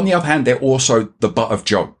 But on the other hand, they're also the butt of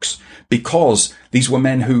jokes because these were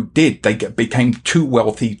men who became too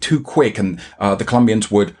wealthy too quick, and the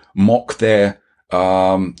Colombians would mock their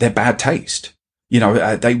bad taste.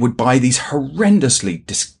 They would buy these horrendously,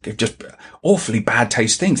 just awfully bad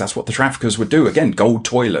taste things. That's what the traffickers would do. Again, gold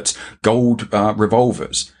toilets, gold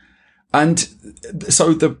revolvers. And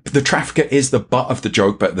so the trafficker is the butt of the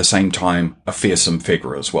joke, but at the same time, a fearsome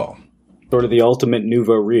figure as well. Sort of the ultimate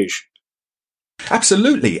nouveau riche.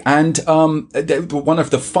 Absolutely. And one of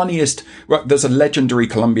the funniest, there's a legendary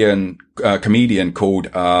Colombian comedian called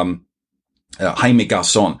Jaime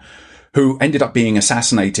Garzón, who ended up being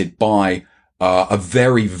assassinated by a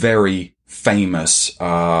very, very famous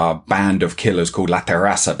band of killers called La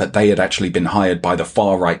Terraza, but they had actually been hired by the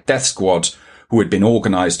far-right death squads who had been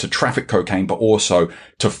organized to traffic cocaine, but also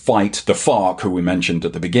to fight the FARC, who we mentioned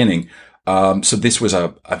at the beginning. So this was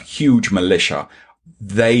a huge militia.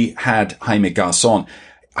 They had Jaime Garzón.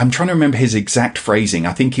 I'm trying to remember his exact phrasing.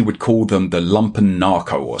 I think he would call them the lumpen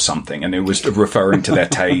narco or something, and it was referring to their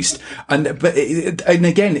taste. And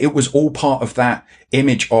again, it was all part of that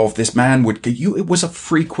image of this man it was a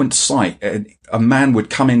frequent sight. A man would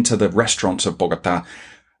come into the restaurants of Bogota,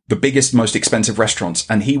 the biggest, most expensive restaurants,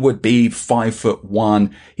 and he would be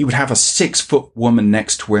 5'1". He would have a 6-foot woman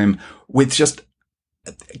next to him with just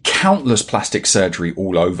countless plastic surgery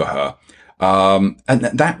all over her. And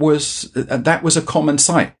that was a common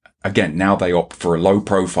sight. Again, now they opt for a low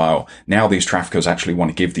profile. Now these traffickers actually want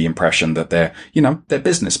to give the impression that they're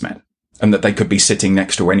businessmen and that they could be sitting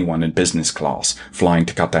next to anyone in business class, flying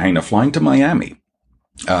to Cartagena, flying to Miami.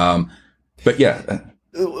 But yeah.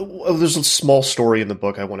 There's a small story in the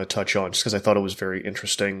book I want to touch on just because I thought it was very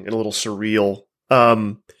interesting and a little surreal.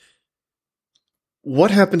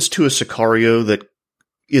 What happens to a Sicario that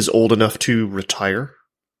is old enough to retire?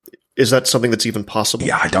 Is that something that's even possible?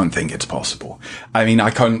 Yeah, I don't think it's possible. I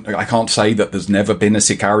can't say that there's never been a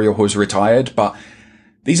Sicario who's retired, but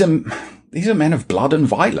these are men of blood and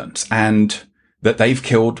violence, and that they've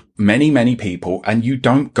killed many, many people, and you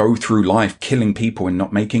don't go through life killing people and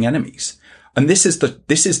not making enemies. And this is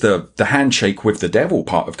the handshake with the devil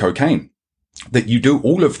part of cocaine, that you do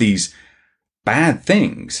all of these bad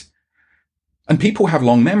things and people have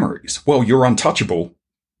long memories. Well, you're untouchable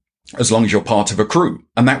as long as you're part of a crew.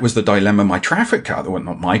 And that was the dilemma my trafficker, well,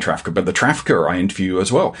 not my trafficker, but the trafficker I interview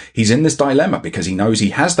as well. He's in this dilemma because he knows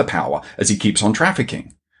he has the power as he keeps on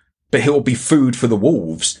trafficking. But he'll be food for the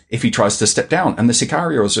wolves if he tries to step down. And the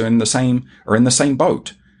sicarios are in the same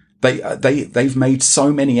boat. They've made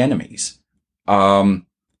so many enemies.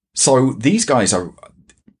 So these guys are,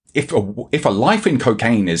 if a life in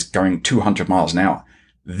cocaine is going 200 miles an hour,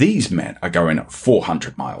 these men are going at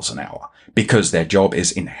 400 miles an hour because their job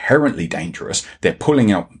is inherently dangerous. They're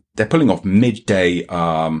pulling off midday,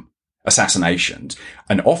 assassinations,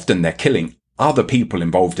 and often they're killing other people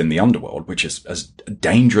involved in the underworld, which is as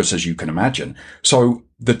dangerous as you can imagine. So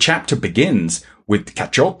the chapter begins with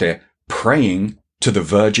Cachote praying to the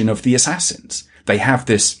Virgin of the Assassins. They have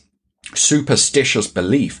this superstitious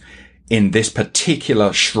belief in this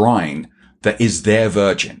particular shrine that is their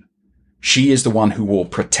virgin. She is the one who will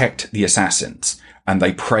protect the assassins, and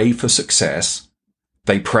they pray for success.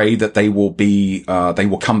 They pray that they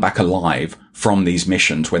will come back alive from these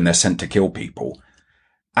missions when they're sent to kill people.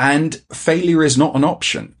 And failure is not an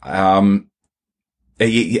option.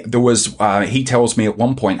 He tells me at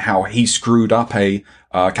one point how he screwed up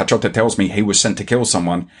Cachote tells me he was sent to kill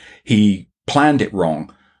someone. He planned it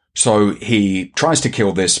wrong. So he tries to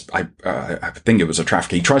kill this, I think it was a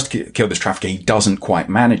trafficker. He tries to kill this trafficker. He doesn't quite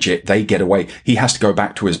manage it. They get away. He has to go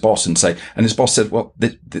back to his boss and his boss said, well,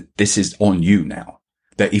 this is on you now.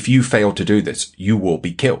 That if you fail to do this, you will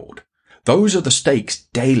be killed. Those are the stakes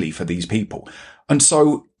daily for these people. And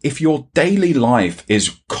so if your daily life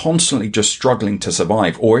is constantly just struggling to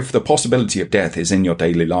survive, or if the possibility of death is in your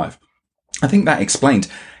daily life, I think that explains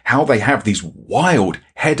how they have these wild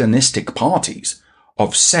hedonistic parties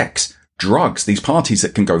of sex, drugs, these parties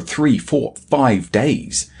that can go 3, 4, 5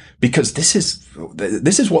 days, because this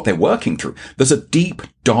is what they're working through. There's a deep,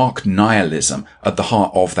 dark nihilism at the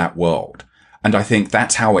heart of that world. And I think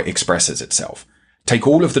that's how it expresses itself. Take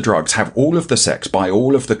all of the drugs, have all of the sex, buy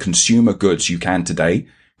all of the consumer goods you can today,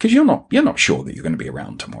 because you're not sure that you're going to be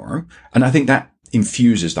around tomorrow. And I think that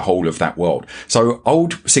infuses the whole of that world. So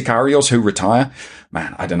old sicarios who retire,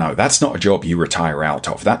 man, I don't know. That's not a job you retire out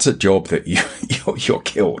of. That's a job that you're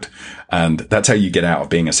killed. And that's how you get out of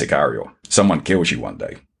being a sicario. Someone kills you one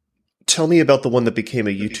day. Tell me about the one that became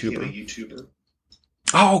a YouTuber.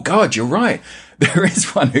 Oh God, you're right. There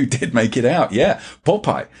is one who did make it out. Yeah.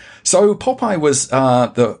 Popeye. So Popeye was,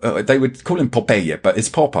 they would call him Popeye, but it's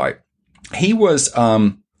Popeye. He was,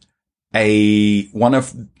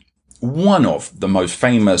 one of the most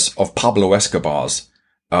famous of Pablo Escobar's,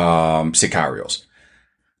 sicarios.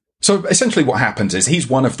 So essentially what happens is he's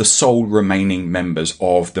one of the sole remaining members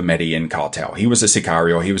of the Medellin cartel. He was a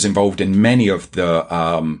sicario. He was involved in many of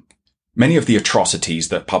the atrocities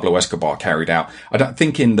that Pablo Escobar carried out. I don't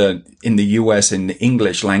think in the US, in the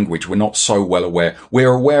English language, we're not so well aware.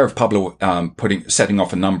 We're aware of Pablo, setting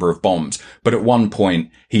off a number of bombs, but at one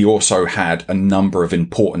point he also had a number of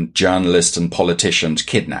important journalists and politicians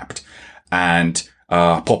kidnapped. And,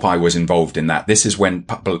 Popeye was involved in that. This is when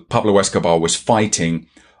Pablo Escobar was fighting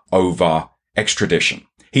over extradition.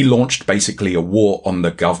 He launched basically a war on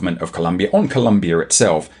the government of Colombia, on Colombia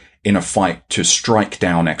itself, in a fight to strike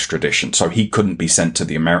down extradition. So he couldn't be sent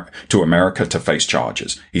to America to face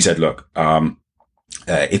charges. He said, look,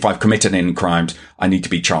 if I've committed any crimes, I need to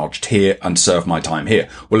be charged here and serve my time here.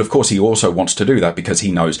 Well, of course, he also wants to do that because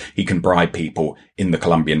he knows he can bribe people in the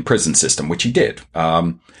Colombian prison system, which he did.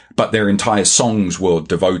 But their entire songs were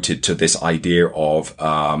devoted to this idea of,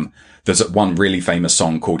 there's one really famous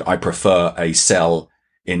song called I Prefer a Cell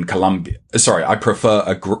in Colombia. Sorry, I prefer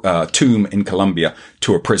a tomb in Colombia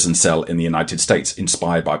to a prison cell in the United States,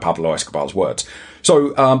 inspired by Pablo Escobar's words. So,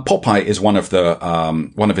 Popeye is one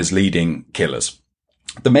of his leading killers.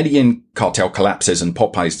 The Medellin cartel collapses and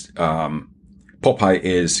Popeye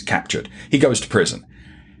is captured. He goes to prison.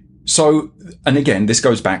 So, and again, this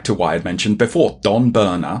goes back to what I had mentioned before. Don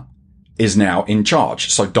Berna is now in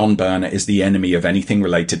charge. So Don Berna is the enemy of anything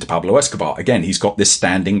related to Pablo Escobar. Again, he's got this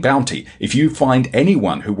standing bounty. If you find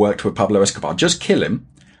anyone who worked with Pablo Escobar, just kill him.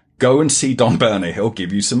 Go and see Don Berna. He'll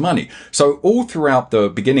give you some money. So all throughout the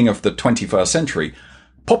beginning of the 21st century,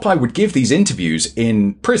 Popeye would give these interviews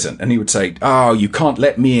in prison and he would say, oh, you can't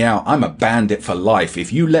let me out. I'm a bandit for life.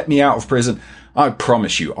 If you let me out of prison, I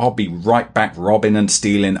promise you, I'll be right back robbing and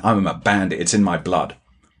stealing. I'm a bandit. It's in my blood.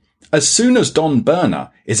 As soon as Don Berner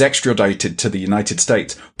is extradited to the United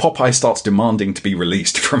States, Popeye starts demanding to be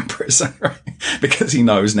released from prison, right? Because he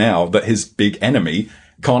knows now that his big enemy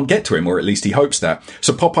can't get to him, or at least he hopes that.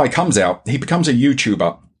 So Popeye comes out, he becomes a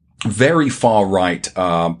YouTuber, very far-right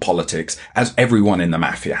politics, as everyone in the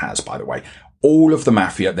mafia has, by the way. All of the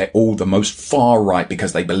mafia, they're all the most far-right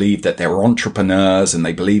because they believe that they're entrepreneurs and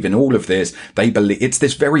they believe in all of this. They believe it's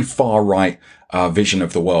this very far-right vision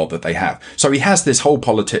of the world that they have. So he has this whole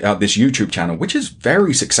this YouTube channel, which is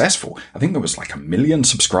very successful. I think there was like 1 million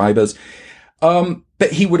subscribers.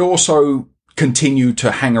 But he would also continue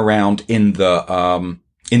to hang around in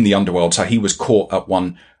the underworld. So he was caught at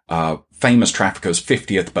one famous trafficker's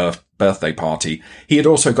 50th birthday party. He had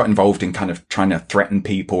also got involved in kind of trying to threaten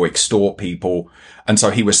people, extort people. And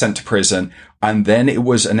so he was sent to prison. And then it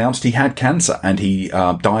was announced he had cancer and he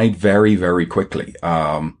died very, very quickly.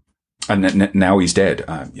 And now he's dead.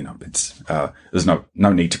 There's no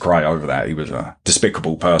need to cry over that. He was a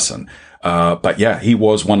despicable person. But yeah, he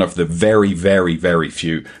was one of the very, very, very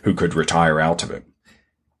few who could retire out of it.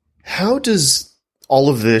 How does all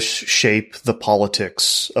of this shape the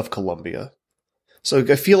politics of Colombia? So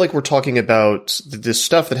I feel like we're talking about this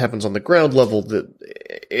stuff that happens on the ground level,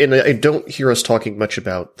 and I don't hear us talking much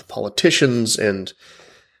about the politicians and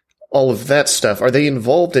all of that stuff. Are they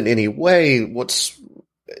involved in any way?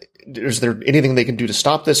 Is there anything they can do to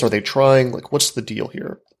stop this? Are they trying? Like, what's the deal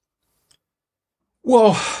here?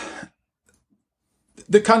 Well,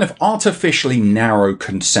 the kind of artificially narrow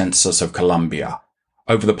consensus of Colombia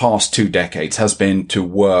over the past 2 decades has been to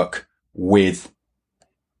work with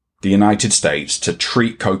the United States to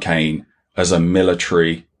treat cocaine as a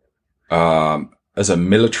military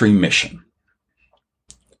mission.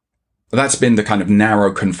 That's been the kind of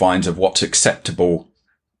narrow confines of what's acceptable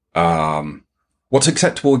again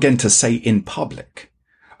to say in public.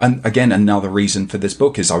 And again, another reason for this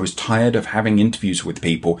book is I was tired of having interviews with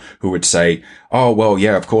people who would say, oh, well,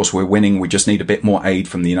 yeah, of course we're winning. We just need a bit more aid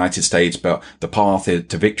from the United States, but the path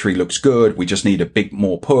to victory looks good. We just need a big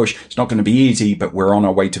more push. It's not going to be easy, but we're on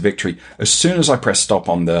our way to victory. As soon as I pressed stop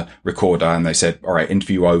on the recorder and they said, all right,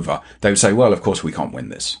 interview over, they would say, well, of course we can't win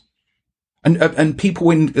this. And people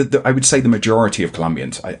I would say the majority of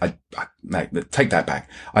Colombians, I take that back.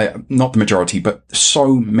 Not the majority, but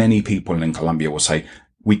so many people in Colombia will say,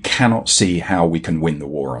 we cannot see how we can win the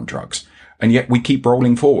war on drugs. And yet we keep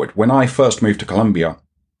rolling forward. When I first moved to Colombia,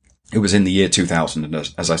 it was in the year 2000. And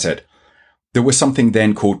as I said, there was something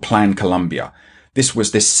then called Plan Colombia. This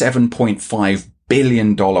was this $7.5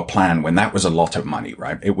 billion plan when that was a lot of money,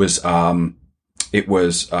 right? It was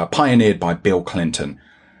pioneered by Bill Clinton.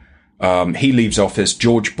 He leaves office.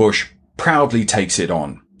 George Bush proudly takes it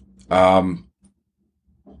on.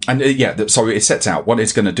 So it sets out what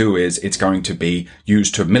it's going to do is it's going to be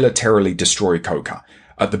used to militarily destroy coca.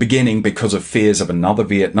 At the beginning, because of fears of another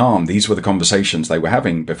Vietnam, these were the conversations they were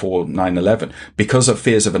having before 9/11. Because of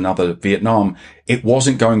fears of another Vietnam, it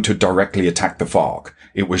wasn't going to directly attack the FARC.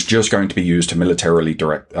 It was just going to be used to militarily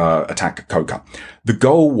attack coca. The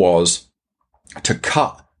goal was to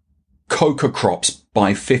cut coca crops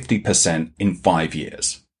by 50% in 5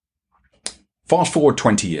 years. Fast forward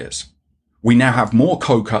 20 years. We now have more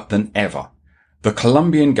coca than ever. The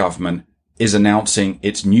Colombian government is announcing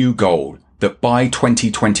its new goal that by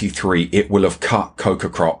 2023, it will have cut coca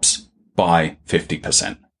crops by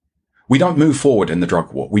 50%. We don't move forward in the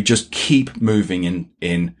drug war. We just keep moving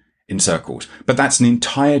in circles. But that's an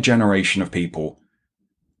entire generation of people.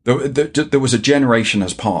 There was a generation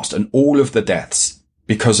has passed and all of the deaths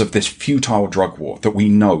because of this futile drug war that we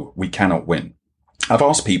know we cannot win. I've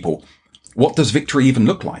asked people, what does victory even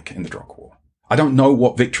look like in the drug war? I don't know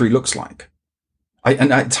what victory looks like.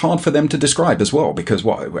 And it's hard for them to describe as well, because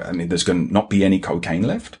there's going to not be any cocaine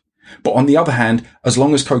left. But on the other hand, as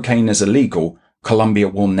long as cocaine is illegal, Colombia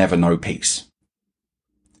will never know peace.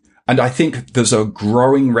 And I think there's a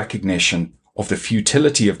growing recognition of the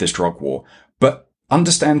futility of this drug war, but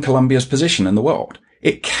understand Colombia's position in the world.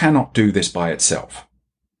 It cannot do this by itself.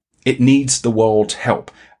 It needs the world's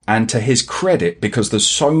help. And to his credit, because there's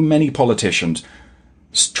so many politicians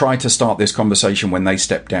try to start this conversation when they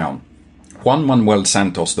step down. Juan Manuel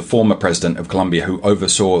Santos, the former president of Colombia who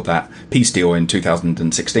oversaw that peace deal in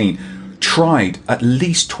 2016, tried at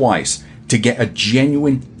least twice to get a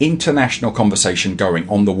genuine international conversation going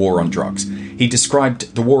on the war on drugs. He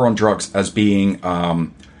described the war on drugs as being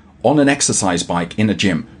on an exercise bike in a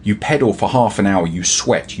gym. You pedal for half an hour, you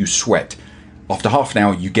sweat. After half an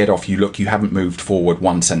hour, you get off, you look, you haven't moved forward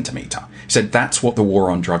 1 centimeter. He said that's what the war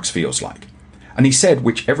on drugs feels like. And he said,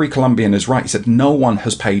 which every Colombian is right, he said no one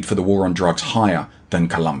has paid for the war on drugs higher than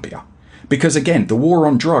Colombia. Because again, the war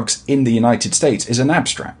on drugs in the United States is an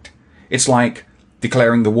abstract. It's like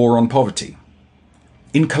declaring the war on poverty.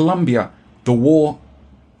 In Colombia, the war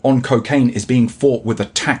on cocaine is being fought with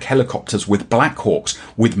attack helicopters, with Black Hawks,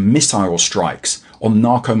 with missile strikes on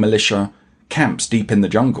narco-militia camps deep in the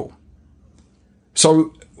jungle.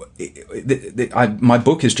 So my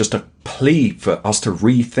book is just a plea for us to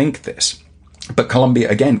rethink this. But Colombia,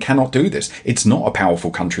 again, cannot do this. It's not a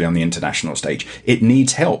powerful country on the international stage. It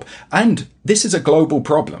needs help. And this is a global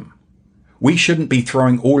problem. We shouldn't be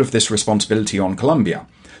throwing all of this responsibility on Colombia.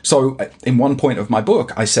 So in one point of my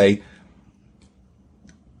book, I say,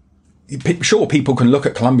 sure, people can look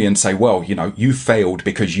at Colombia and say, well, you know, you failed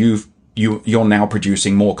because you're now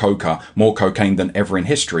producing more cocaine than ever in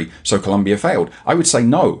history. So Colombia failed. I would say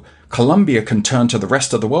no. Colombia can turn to the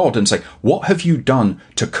rest of the world and say, what have you done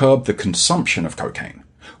to curb the consumption of cocaine?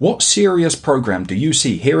 What serious program do you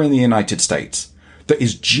see here in the United States that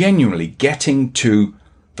is genuinely getting to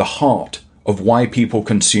the heart of why people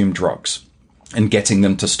consume drugs and getting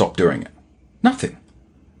them to stop doing it? Nothing.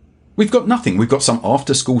 We've got nothing. We've got some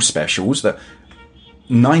after school specials that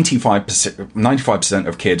 95%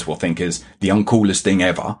 of kids will think is the uncoolest thing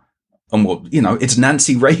ever. And it's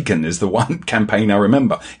Nancy Reagan is the one campaign I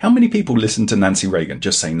remember. How many people listen to Nancy Reagan?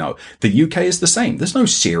 Just say no. The UK is the same. There's no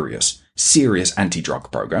serious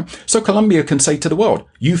anti-drug program. So Colombia can say to the world,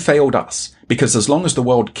 you failed us. Because as long as the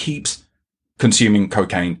world keeps consuming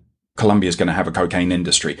cocaine, Colombia is going to have a cocaine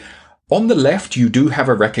industry. On the left, you do have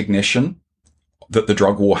a recognition that the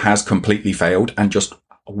drug war has completely failed and just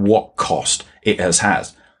what cost it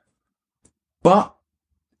has. But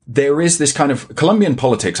there is this kind of Colombian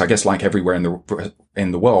politics, I guess, like everywhere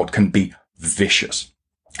in the world, can be vicious.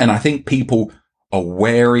 And I think people are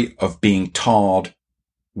wary of being tarred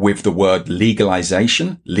with the word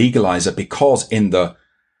legalizer, because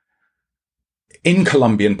in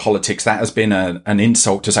Colombian politics, that has been an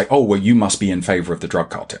insult to say, oh, well, you must be in favor of the drug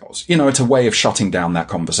cartels. It's a way of shutting down that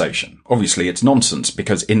conversation. Obviously, it's nonsense,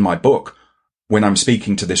 because in my book, when I'm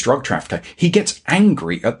speaking to this drug trafficker, he gets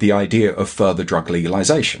angry at the idea of further drug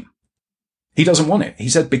legalization. He doesn't want it. He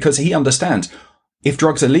said because he understands if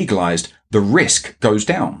drugs are legalized, the risk goes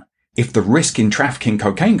down. If the risk in trafficking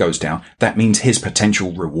cocaine goes down, that means his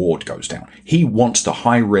potential reward goes down. He wants the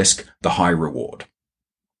high risk, the high reward.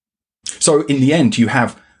 So in the end, you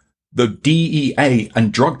have the DEA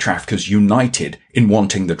and drug traffickers united in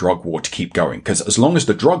wanting the drug war to keep going. Because as long as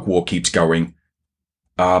the drug war keeps going,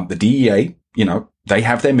 the DEA, they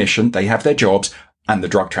have their mission, they have their jobs, and the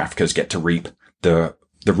drug traffickers get to reap the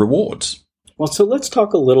rewards. Well, so let's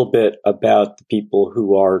talk a little bit about the people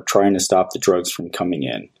who are trying to stop the drugs from coming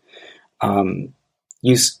in.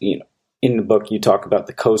 In the book, you talk about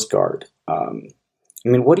the Coast Guard.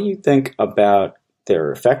 What do you think about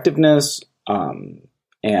their effectiveness? And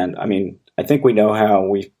I think we know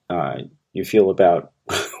how you feel about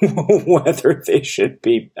whether they should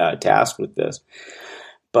be tasked with this.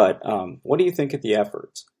 But what do you think of the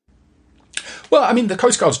efforts? Well, the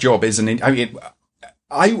Coast Guard's job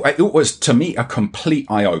it was, to me, a complete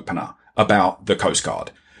eye-opener about the Coast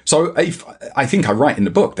Guard. So I think I write in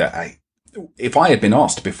the book that if I had been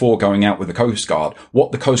asked before going out with the Coast Guard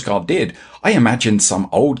what the Coast Guard did, I imagined some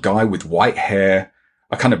old guy with white hair,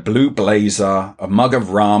 a kind of blue blazer, a mug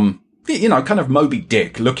of rum, kind of Moby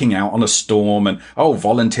Dick looking out on a storm and, oh,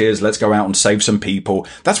 volunteers, let's go out and save some people.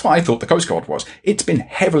 That's what I thought the Coast Guard was. It's been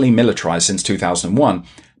heavily militarized since 2001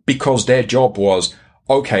 because their job was,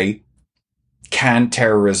 okay, can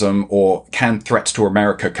terrorism or can threats to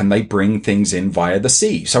America, can they bring things in via the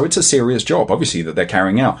sea? So it's a serious job, obviously, that they're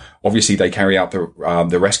carrying out. Obviously, they carry out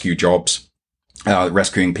the rescue jobs,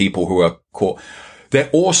 rescuing people who are caught. They're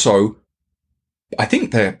also, I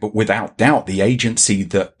think they're without doubt the agency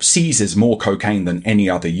that seizes more cocaine than any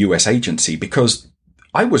other US agency, because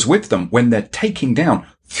I was with them when they're taking down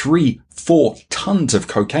 3-4 tons of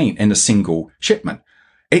cocaine in a single shipment.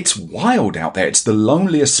 It's wild out there. It's the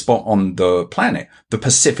loneliest spot on the planet, the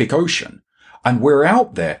Pacific Ocean. And we're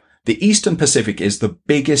out there. The Eastern Pacific is the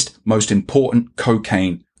biggest, most important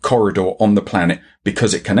cocaine corridor on the planet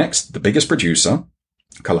because it connects the biggest producer,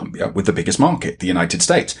 Colombia, with the biggest market, the United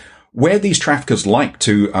States. Where these traffickers like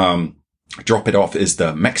to drop it off is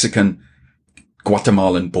the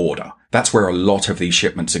Mexican-Guatemalan border. That's where a lot of these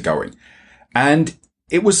shipments are going. And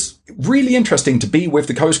it was really interesting to be with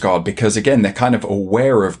the Coast Guard because, again, they're kind of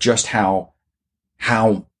aware of just how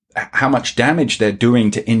much damage they're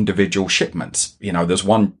doing to individual shipments. There was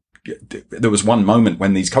one moment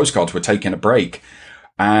when these Coast Guards were taking a break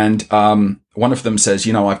and one of them says,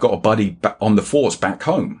 I've got a buddy on the force back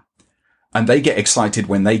home. And they get excited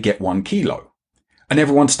when they get 1 kilo. And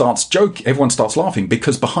everyone starts laughing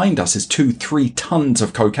because behind us is 2-3 tons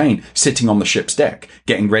of cocaine sitting on the ship's deck,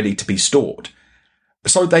 getting ready to be stored.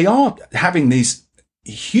 So they are having these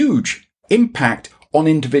huge impact on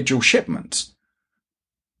individual shipments.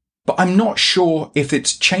 But I'm not sure if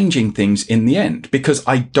it's changing things in the end, because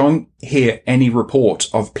I don't hear any reports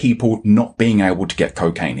of people not being able to get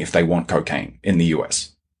cocaine if they want cocaine in the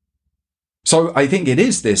US. So I think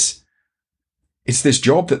it's this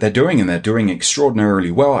job that they're doing, and they're doing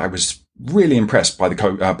extraordinarily well. I was really impressed by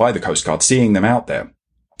the Coast Guard, seeing them out there.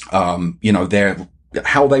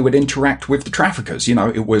 How they would interact with the traffickers.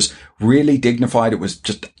 It was really dignified. It was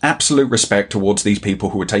just absolute respect towards these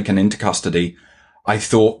people who were taken into custody. I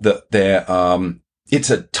thought that it's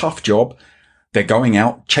a tough job. They're going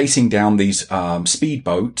out chasing down these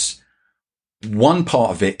speedboats. One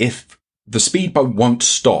part of it, if the speedboat won't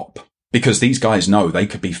stop, because these guys know they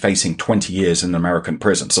could be facing 20 years in American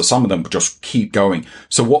prison. So some of them just keep going.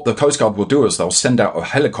 So what the Coast Guard will do is they'll send out a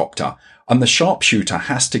helicopter, and the sharpshooter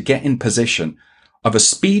has to get in position of a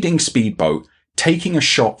speeding speedboat, taking a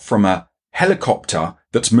shot from a helicopter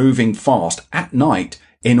that's moving fast at night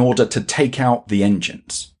in order to take out the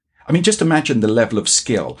engines. I mean, just imagine the level of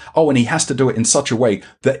skill. Oh, and he has to do it in such a way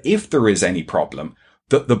that if there is any problem,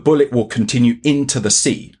 that the bullet will continue into the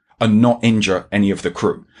sea and not injure any of the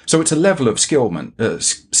crew. So it's a level of skill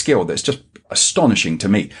that's just astonishing to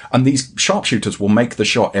me. And these sharpshooters will make the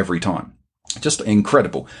shot every time. Just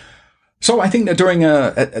incredible. So I think they're doing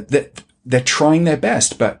they're trying their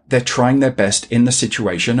best, but they're trying their best in the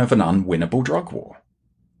situation of an unwinnable drug war.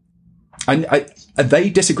 And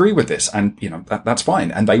they disagree with this, and that's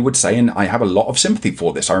fine. And they would say, and I have a lot of sympathy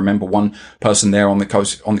for this. I remember one person there on the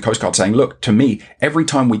Coast Guard saying, "Look, to me, every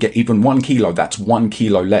time we get even 1 kilo, that's 1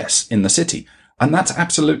 kilo less in the city," and that's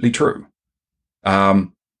absolutely true. But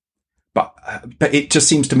it just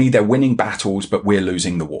seems to me they're winning battles, but we're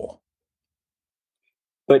losing the war.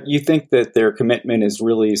 But you think that their commitment is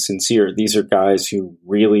really sincere? These are guys who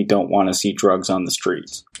really don't want to see drugs on the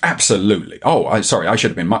streets. Absolutely. Oh, I should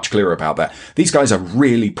have been much clearer about that. These guys are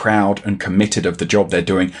really proud and committed of the job they're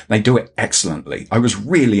doing. They do it excellently. I was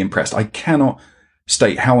really impressed. I cannot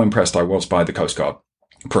state how impressed I was by the Coast Guard.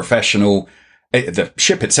 Professional. The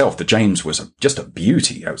ship itself, the James, was just a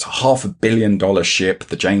beauty. It was a $500 million ship.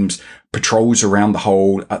 The James patrols around the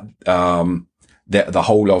whole the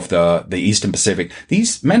whole of the Eastern Pacific.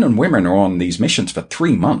 These men and women are on these missions for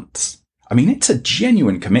 3 months. I mean, it's a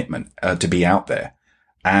genuine commitment to be out there.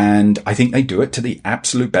 And I think they do it to the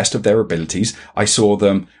absolute best of their abilities. I saw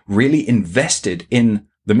them really invested in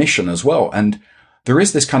the mission as well. And there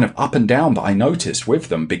is this kind of up and down that I noticed with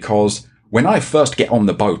them, because when I first get on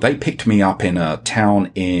the boat, they picked me up in a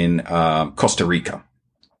town in Costa Rica.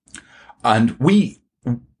 And we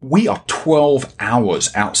are 12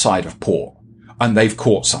 hours outside of port. And they've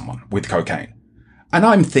caught someone with cocaine. And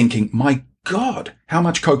I'm thinking, my God, how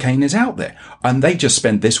much cocaine is out there? And they just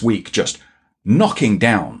spend this week just taking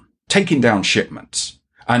down shipments.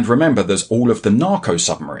 And remember, there's all of the narco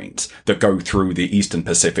submarines that go through the Eastern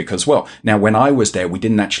Pacific as well. Now, when I was there, we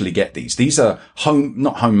didn't actually get these. These are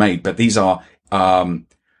not homemade, but these are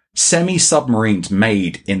semi-submarines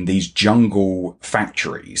made in these jungle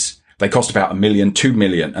factories. They cost about $1 million, $2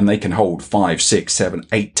 million, and they can hold 5, 6, 7,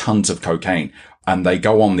 8 tons of cocaine. And they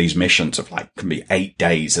go on these missions of can be 8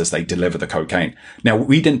 days as they deliver the cocaine. Now,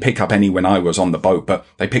 we didn't pick up any when I was on the boat, but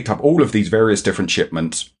they picked up all of these various different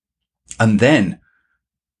shipments. And then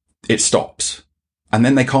it stops. And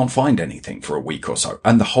then they can't find anything for a week or so.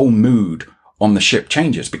 And the whole mood on the ship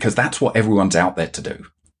changes, because that's what everyone's out there to do.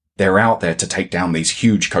 They're out there to take down these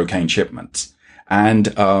huge cocaine shipments. And,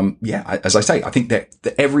 as I say, I think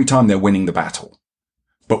that every time they're winning the battle,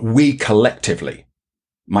 but we collectively,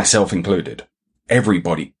 myself included,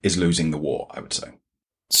 everybody is losing the war, I would say.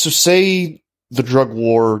 So say the drug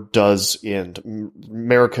war does end.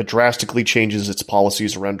 America drastically changes its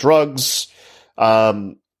policies around drugs.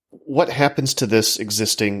 What happens to this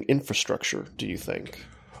existing infrastructure, do you think?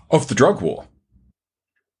 Of the drug war?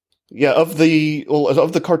 Yeah, of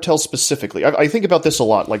the cartel specifically. I think about this a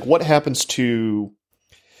lot. What happens to,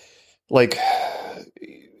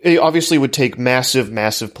 it obviously would take massive,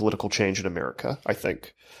 massive political change in America, I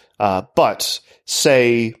think. But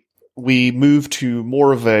say we move to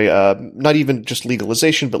more of a, not even just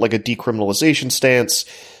legalization, but a decriminalization stance.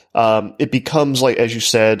 It becomes, as you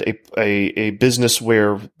said, a business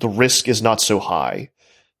where the risk is not so high.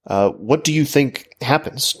 What do you think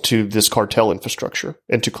happens to this cartel infrastructure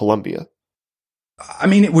and to Colombia? I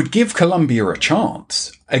mean, it would give Colombia a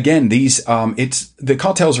chance. Again, the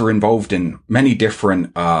cartels are involved in many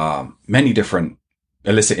different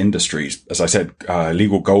illicit industries. As I said,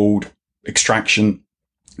 illegal gold, extraction,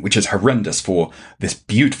 which is horrendous for this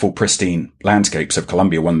beautiful, pristine landscapes of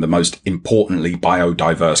Colombia, one of the most importantly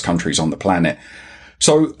biodiverse countries on the planet.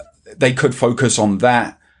 So they could focus on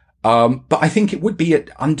that. But I think it would be an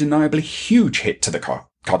undeniably huge hit to the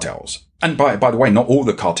cartels. And by the way, not all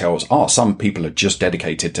the cartels are. Some people are just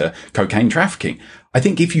dedicated to cocaine trafficking. I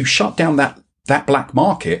think if you shut down that black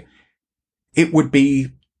market, it would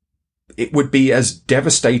be as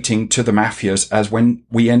devastating to the mafias as when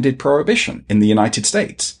we ended prohibition in the United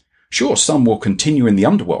States. Sure, some will continue in the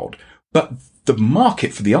underworld, but the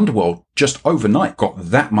market for the underworld just overnight got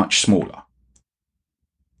that much smaller.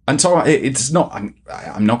 And so it's not,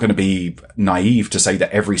 I'm not going to be naive to say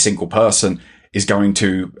that every single person is going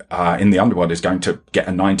to, in the underworld is going to get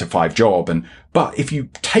a 9-to-5 job. But if you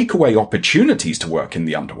take away opportunities to work in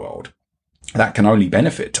the underworld, that can only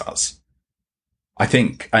benefit us. I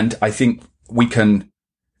think we can,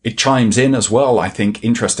 it chimes in as well, I think,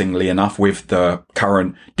 interestingly enough, with the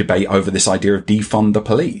current debate over this idea of defund the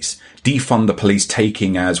police. Defund the police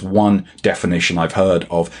taking as one definition I've heard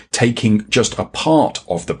of taking just a part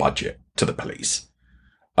of the budget to the police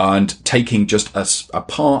and taking just a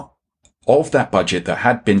part of that budget that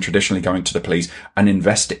had been traditionally going to the police and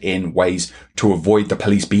invest it in ways to avoid the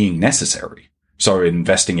police being necessary. So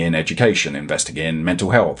investing in education, investing in mental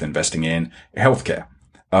health, investing in healthcare.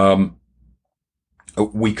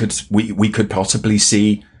 We could possibly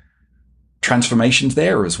see transformations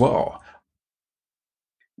there as well.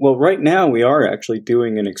 Well, right now we are actually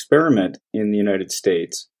doing an experiment in the United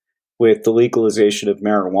States with the legalization of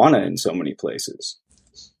marijuana in so many places.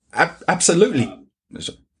 Absolutely.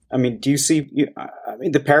 I mean, do you see,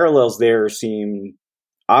 the parallels there seem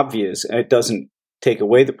obvious. It doesn't take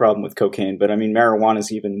away the problem with cocaine, but I mean, marijuana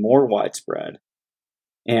is even more widespread.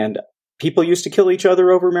 And people used to kill each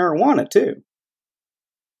other over marijuana too.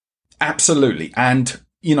 Absolutely. And,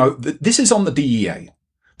 this is on the DEA.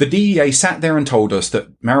 The DEA sat there and told us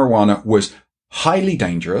that marijuana was highly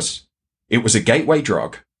dangerous. It was a gateway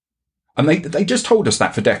drug. And they just told us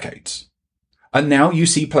that for decades. And now you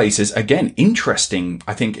see places, again, interesting.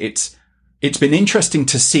 I think it's been interesting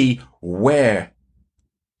to see where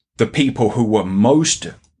the people who were most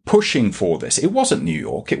pushing for this, it wasn't New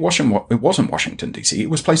York, it wasn't Washington, D.C., it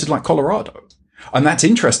was places like Colorado. And that's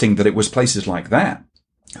interesting that it was places like that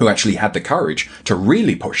who actually had the courage to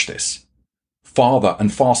really push this farther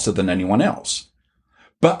and faster than anyone else.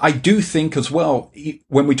 But I do think as well,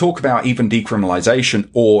 when we talk about even decriminalization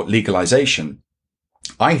or legalization,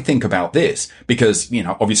 I think about this because,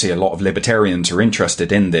 obviously a lot of libertarians are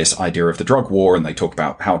interested in this idea of the drug war and they talk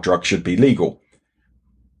about how drugs should be legal.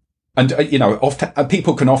 And,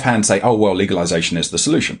 people can offhand say, oh, well, legalization is the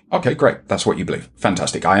solution. Okay, great. That's what you believe.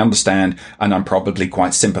 Fantastic. I understand. And I'm probably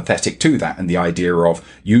quite sympathetic to that and the idea of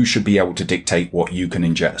you should be able to dictate what you can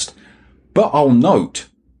ingest. But I'll note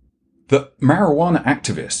that marijuana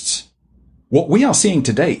activists, what we are seeing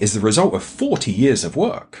today is the result of 40 years of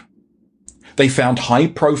work. They found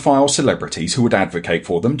high-profile celebrities who would advocate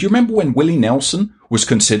for them. Do you remember when Willie Nelson was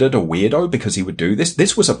considered a weirdo because he would do this?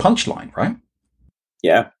 This was a punchline, right?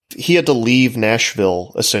 Yeah. He had to leave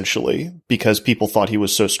Nashville, essentially, because people thought he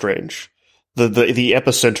was so strange. The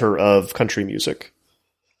epicenter of country music.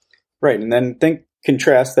 Right, and then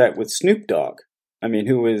contrast that with Snoop Dogg.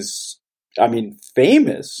 Who is,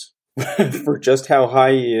 famous for just how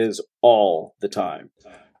high he is all the time.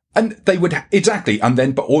 And they would, exactly. And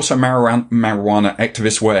then, but also marijuana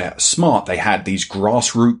activists were smart. They had these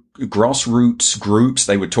grassroots groups.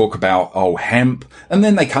 They would talk about, hemp. And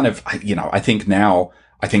then they kind of, I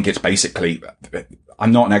think it's basically,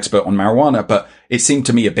 I'm not an expert on marijuana, but it seemed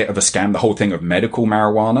to me a bit of a scam, the whole thing of medical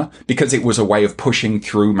marijuana, because it was a way of pushing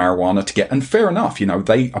through marijuana to get, and fair enough,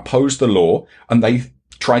 they opposed the law and they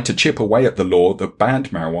tried to chip away at the law that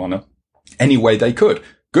banned marijuana any way they could.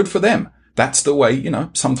 Good for them. That's the way,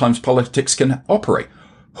 sometimes politics can operate.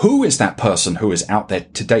 Who is that person who is out there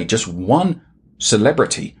today? Just one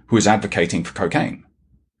celebrity who is advocating for cocaine.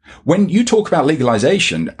 When you talk about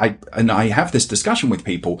legalization, I have this discussion with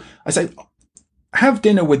people, I say, have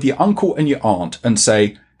dinner with your uncle and your aunt and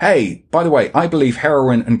say, hey, by the way, I believe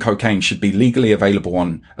heroin and cocaine should be legally available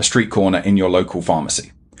on a street corner in your local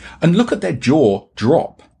pharmacy. And look at their jaw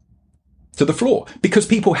drop to the floor because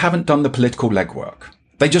people haven't done the political legwork.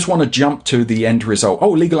 They just want to jump to the end result.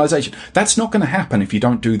 Oh, legalization. That's not going to happen if you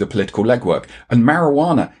don't do the political legwork. And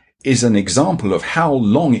marijuana is an example of how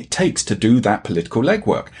long it takes to do that political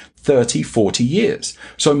legwork. 30, 40 years.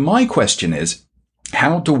 So my question is,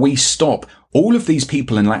 how do we stop all of these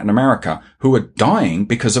people in Latin America who are dying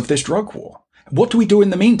because of this drug war? What do we do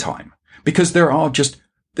in the meantime? Because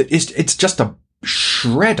it's just a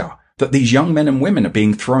shredder. that these young men and women are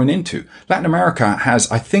being thrown into. Latin America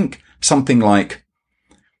has, I think, something like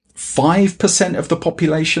 5% of the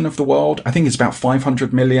population of the world. I think it's about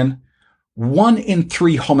 500 million. 1 in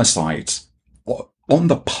 3 homicides on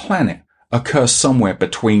the planet occurs somewhere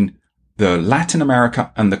between the Latin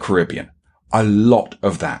America and the Caribbean. A lot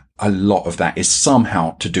of that is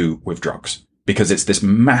somehow to do with drugs, because it's this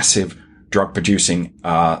massive drug producing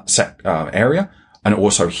area, and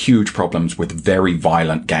also huge problems with very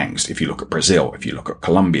violent gangs. If you look at Brazil, if you look at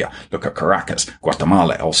Colombia, look at Caracas,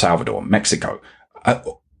 Guatemala, El Salvador, Mexico,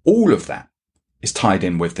 all of that is tied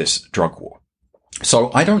in with this drug war.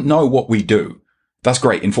 So I don't know what we do. That's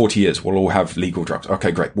great. In 40 years, we'll all have legal drugs.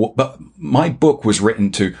 Okay, great. But my book was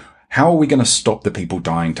written to, how are we going to stop the people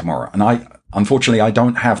dying tomorrow? And unfortunately, I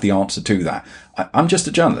don't have the answer to that. I'm just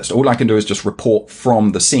a journalist. All I can do is just report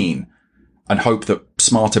from the scene and hope that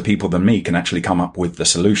smarter people than me can actually come up with the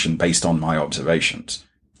solution based on my observations.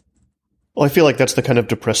 Well, I feel like that's the kind of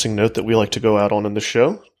depressing note that we like to go out on in the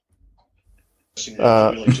show.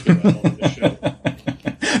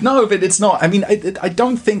 No, but it's not. I mean, I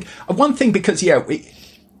don't think one thing, because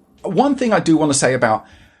one thing I do want to say about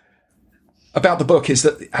the book is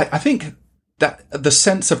that I think that the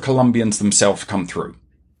sense of Colombians themselves come through.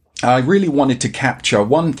 I really wanted to capture,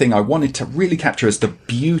 one thing I wanted to really capture is the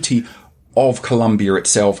beauty of Colombia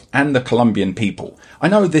itself and the Colombian people. I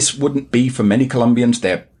know this wouldn't be for many Colombians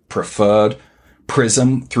their preferred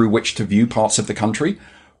prism through which to view parts of the country,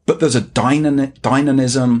 but there's a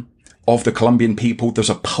dynamism of the Colombian people. There's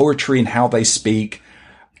a poetry in how they speak.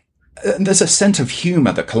 And there's a sense of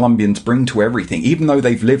humor that Colombians bring to everything, even though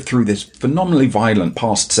they've lived through this phenomenally violent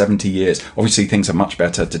past 70 years. Obviously, things are much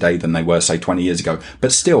better today than they were, say, 20 years ago.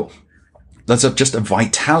 But still, there's just a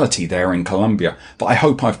vitality there in Colombia that I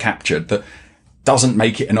hope I've captured that doesn't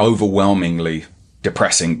make it an overwhelmingly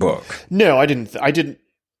depressing book. No, I didn't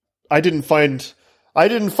find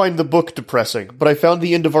the book depressing, but I found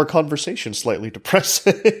the end of our conversation slightly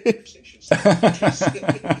depressing.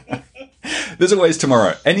 There's always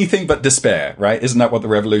tomorrow. Anything but despair, right? Isn't that what the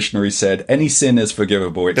revolutionaries said? Any sin is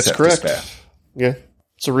forgivable except despair. Yeah.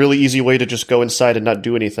 It's a really easy way to just go inside and not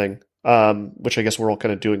do anything, which I guess we're all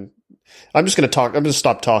kind of doing. I'm just going to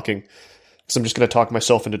stop talking, because I'm just going to talk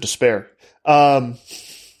myself into despair.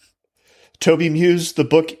 Toby Muse, the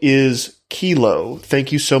book is Kilo.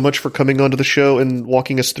 Thank you so much for coming onto the show and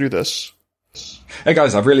walking us through this. Hey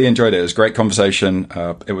guys, I've really enjoyed it. It was a great conversation.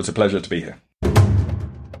 It was a pleasure to be here.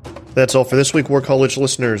 That's all for this week, War College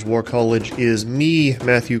listeners. War College is me,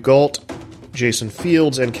 Matthew Gault, Jason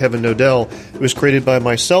Fields, and Kevin Nodell. It was created by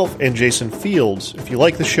myself and Jason Fields. If you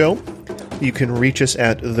like the show, you can reach us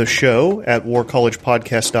at the show at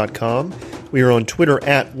warcollegepodcast.com. We are on Twitter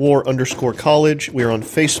at war_college. We are on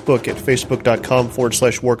Facebook at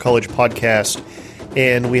facebook.com/warcollegepodcast.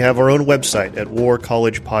 And we have our own website at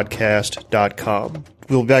warcollegepodcast.com.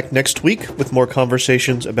 We'll be back next week with more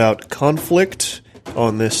conversations about conflict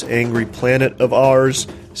on this angry planet of ours.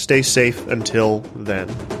 Stay safe until then.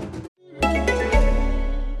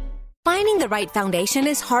 Finding the right foundation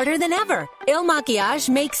is harder than ever. Il Makiage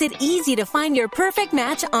makes it easy to find your perfect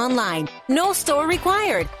match online. No store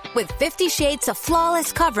required. With 50 shades of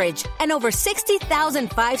flawless coverage and over 60,000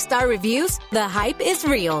 5-star reviews, the hype is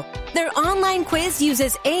real. Their online quiz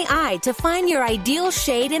uses AI to find your ideal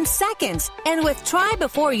shade in seconds. And with Try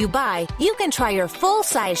Before You Buy, you can try your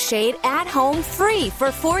full-size shade at home free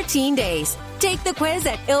for 14 days. Take the quiz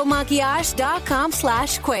at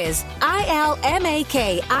ilmakiage.com/quiz.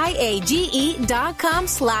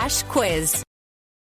 ILMAKIAGE.com/quiz.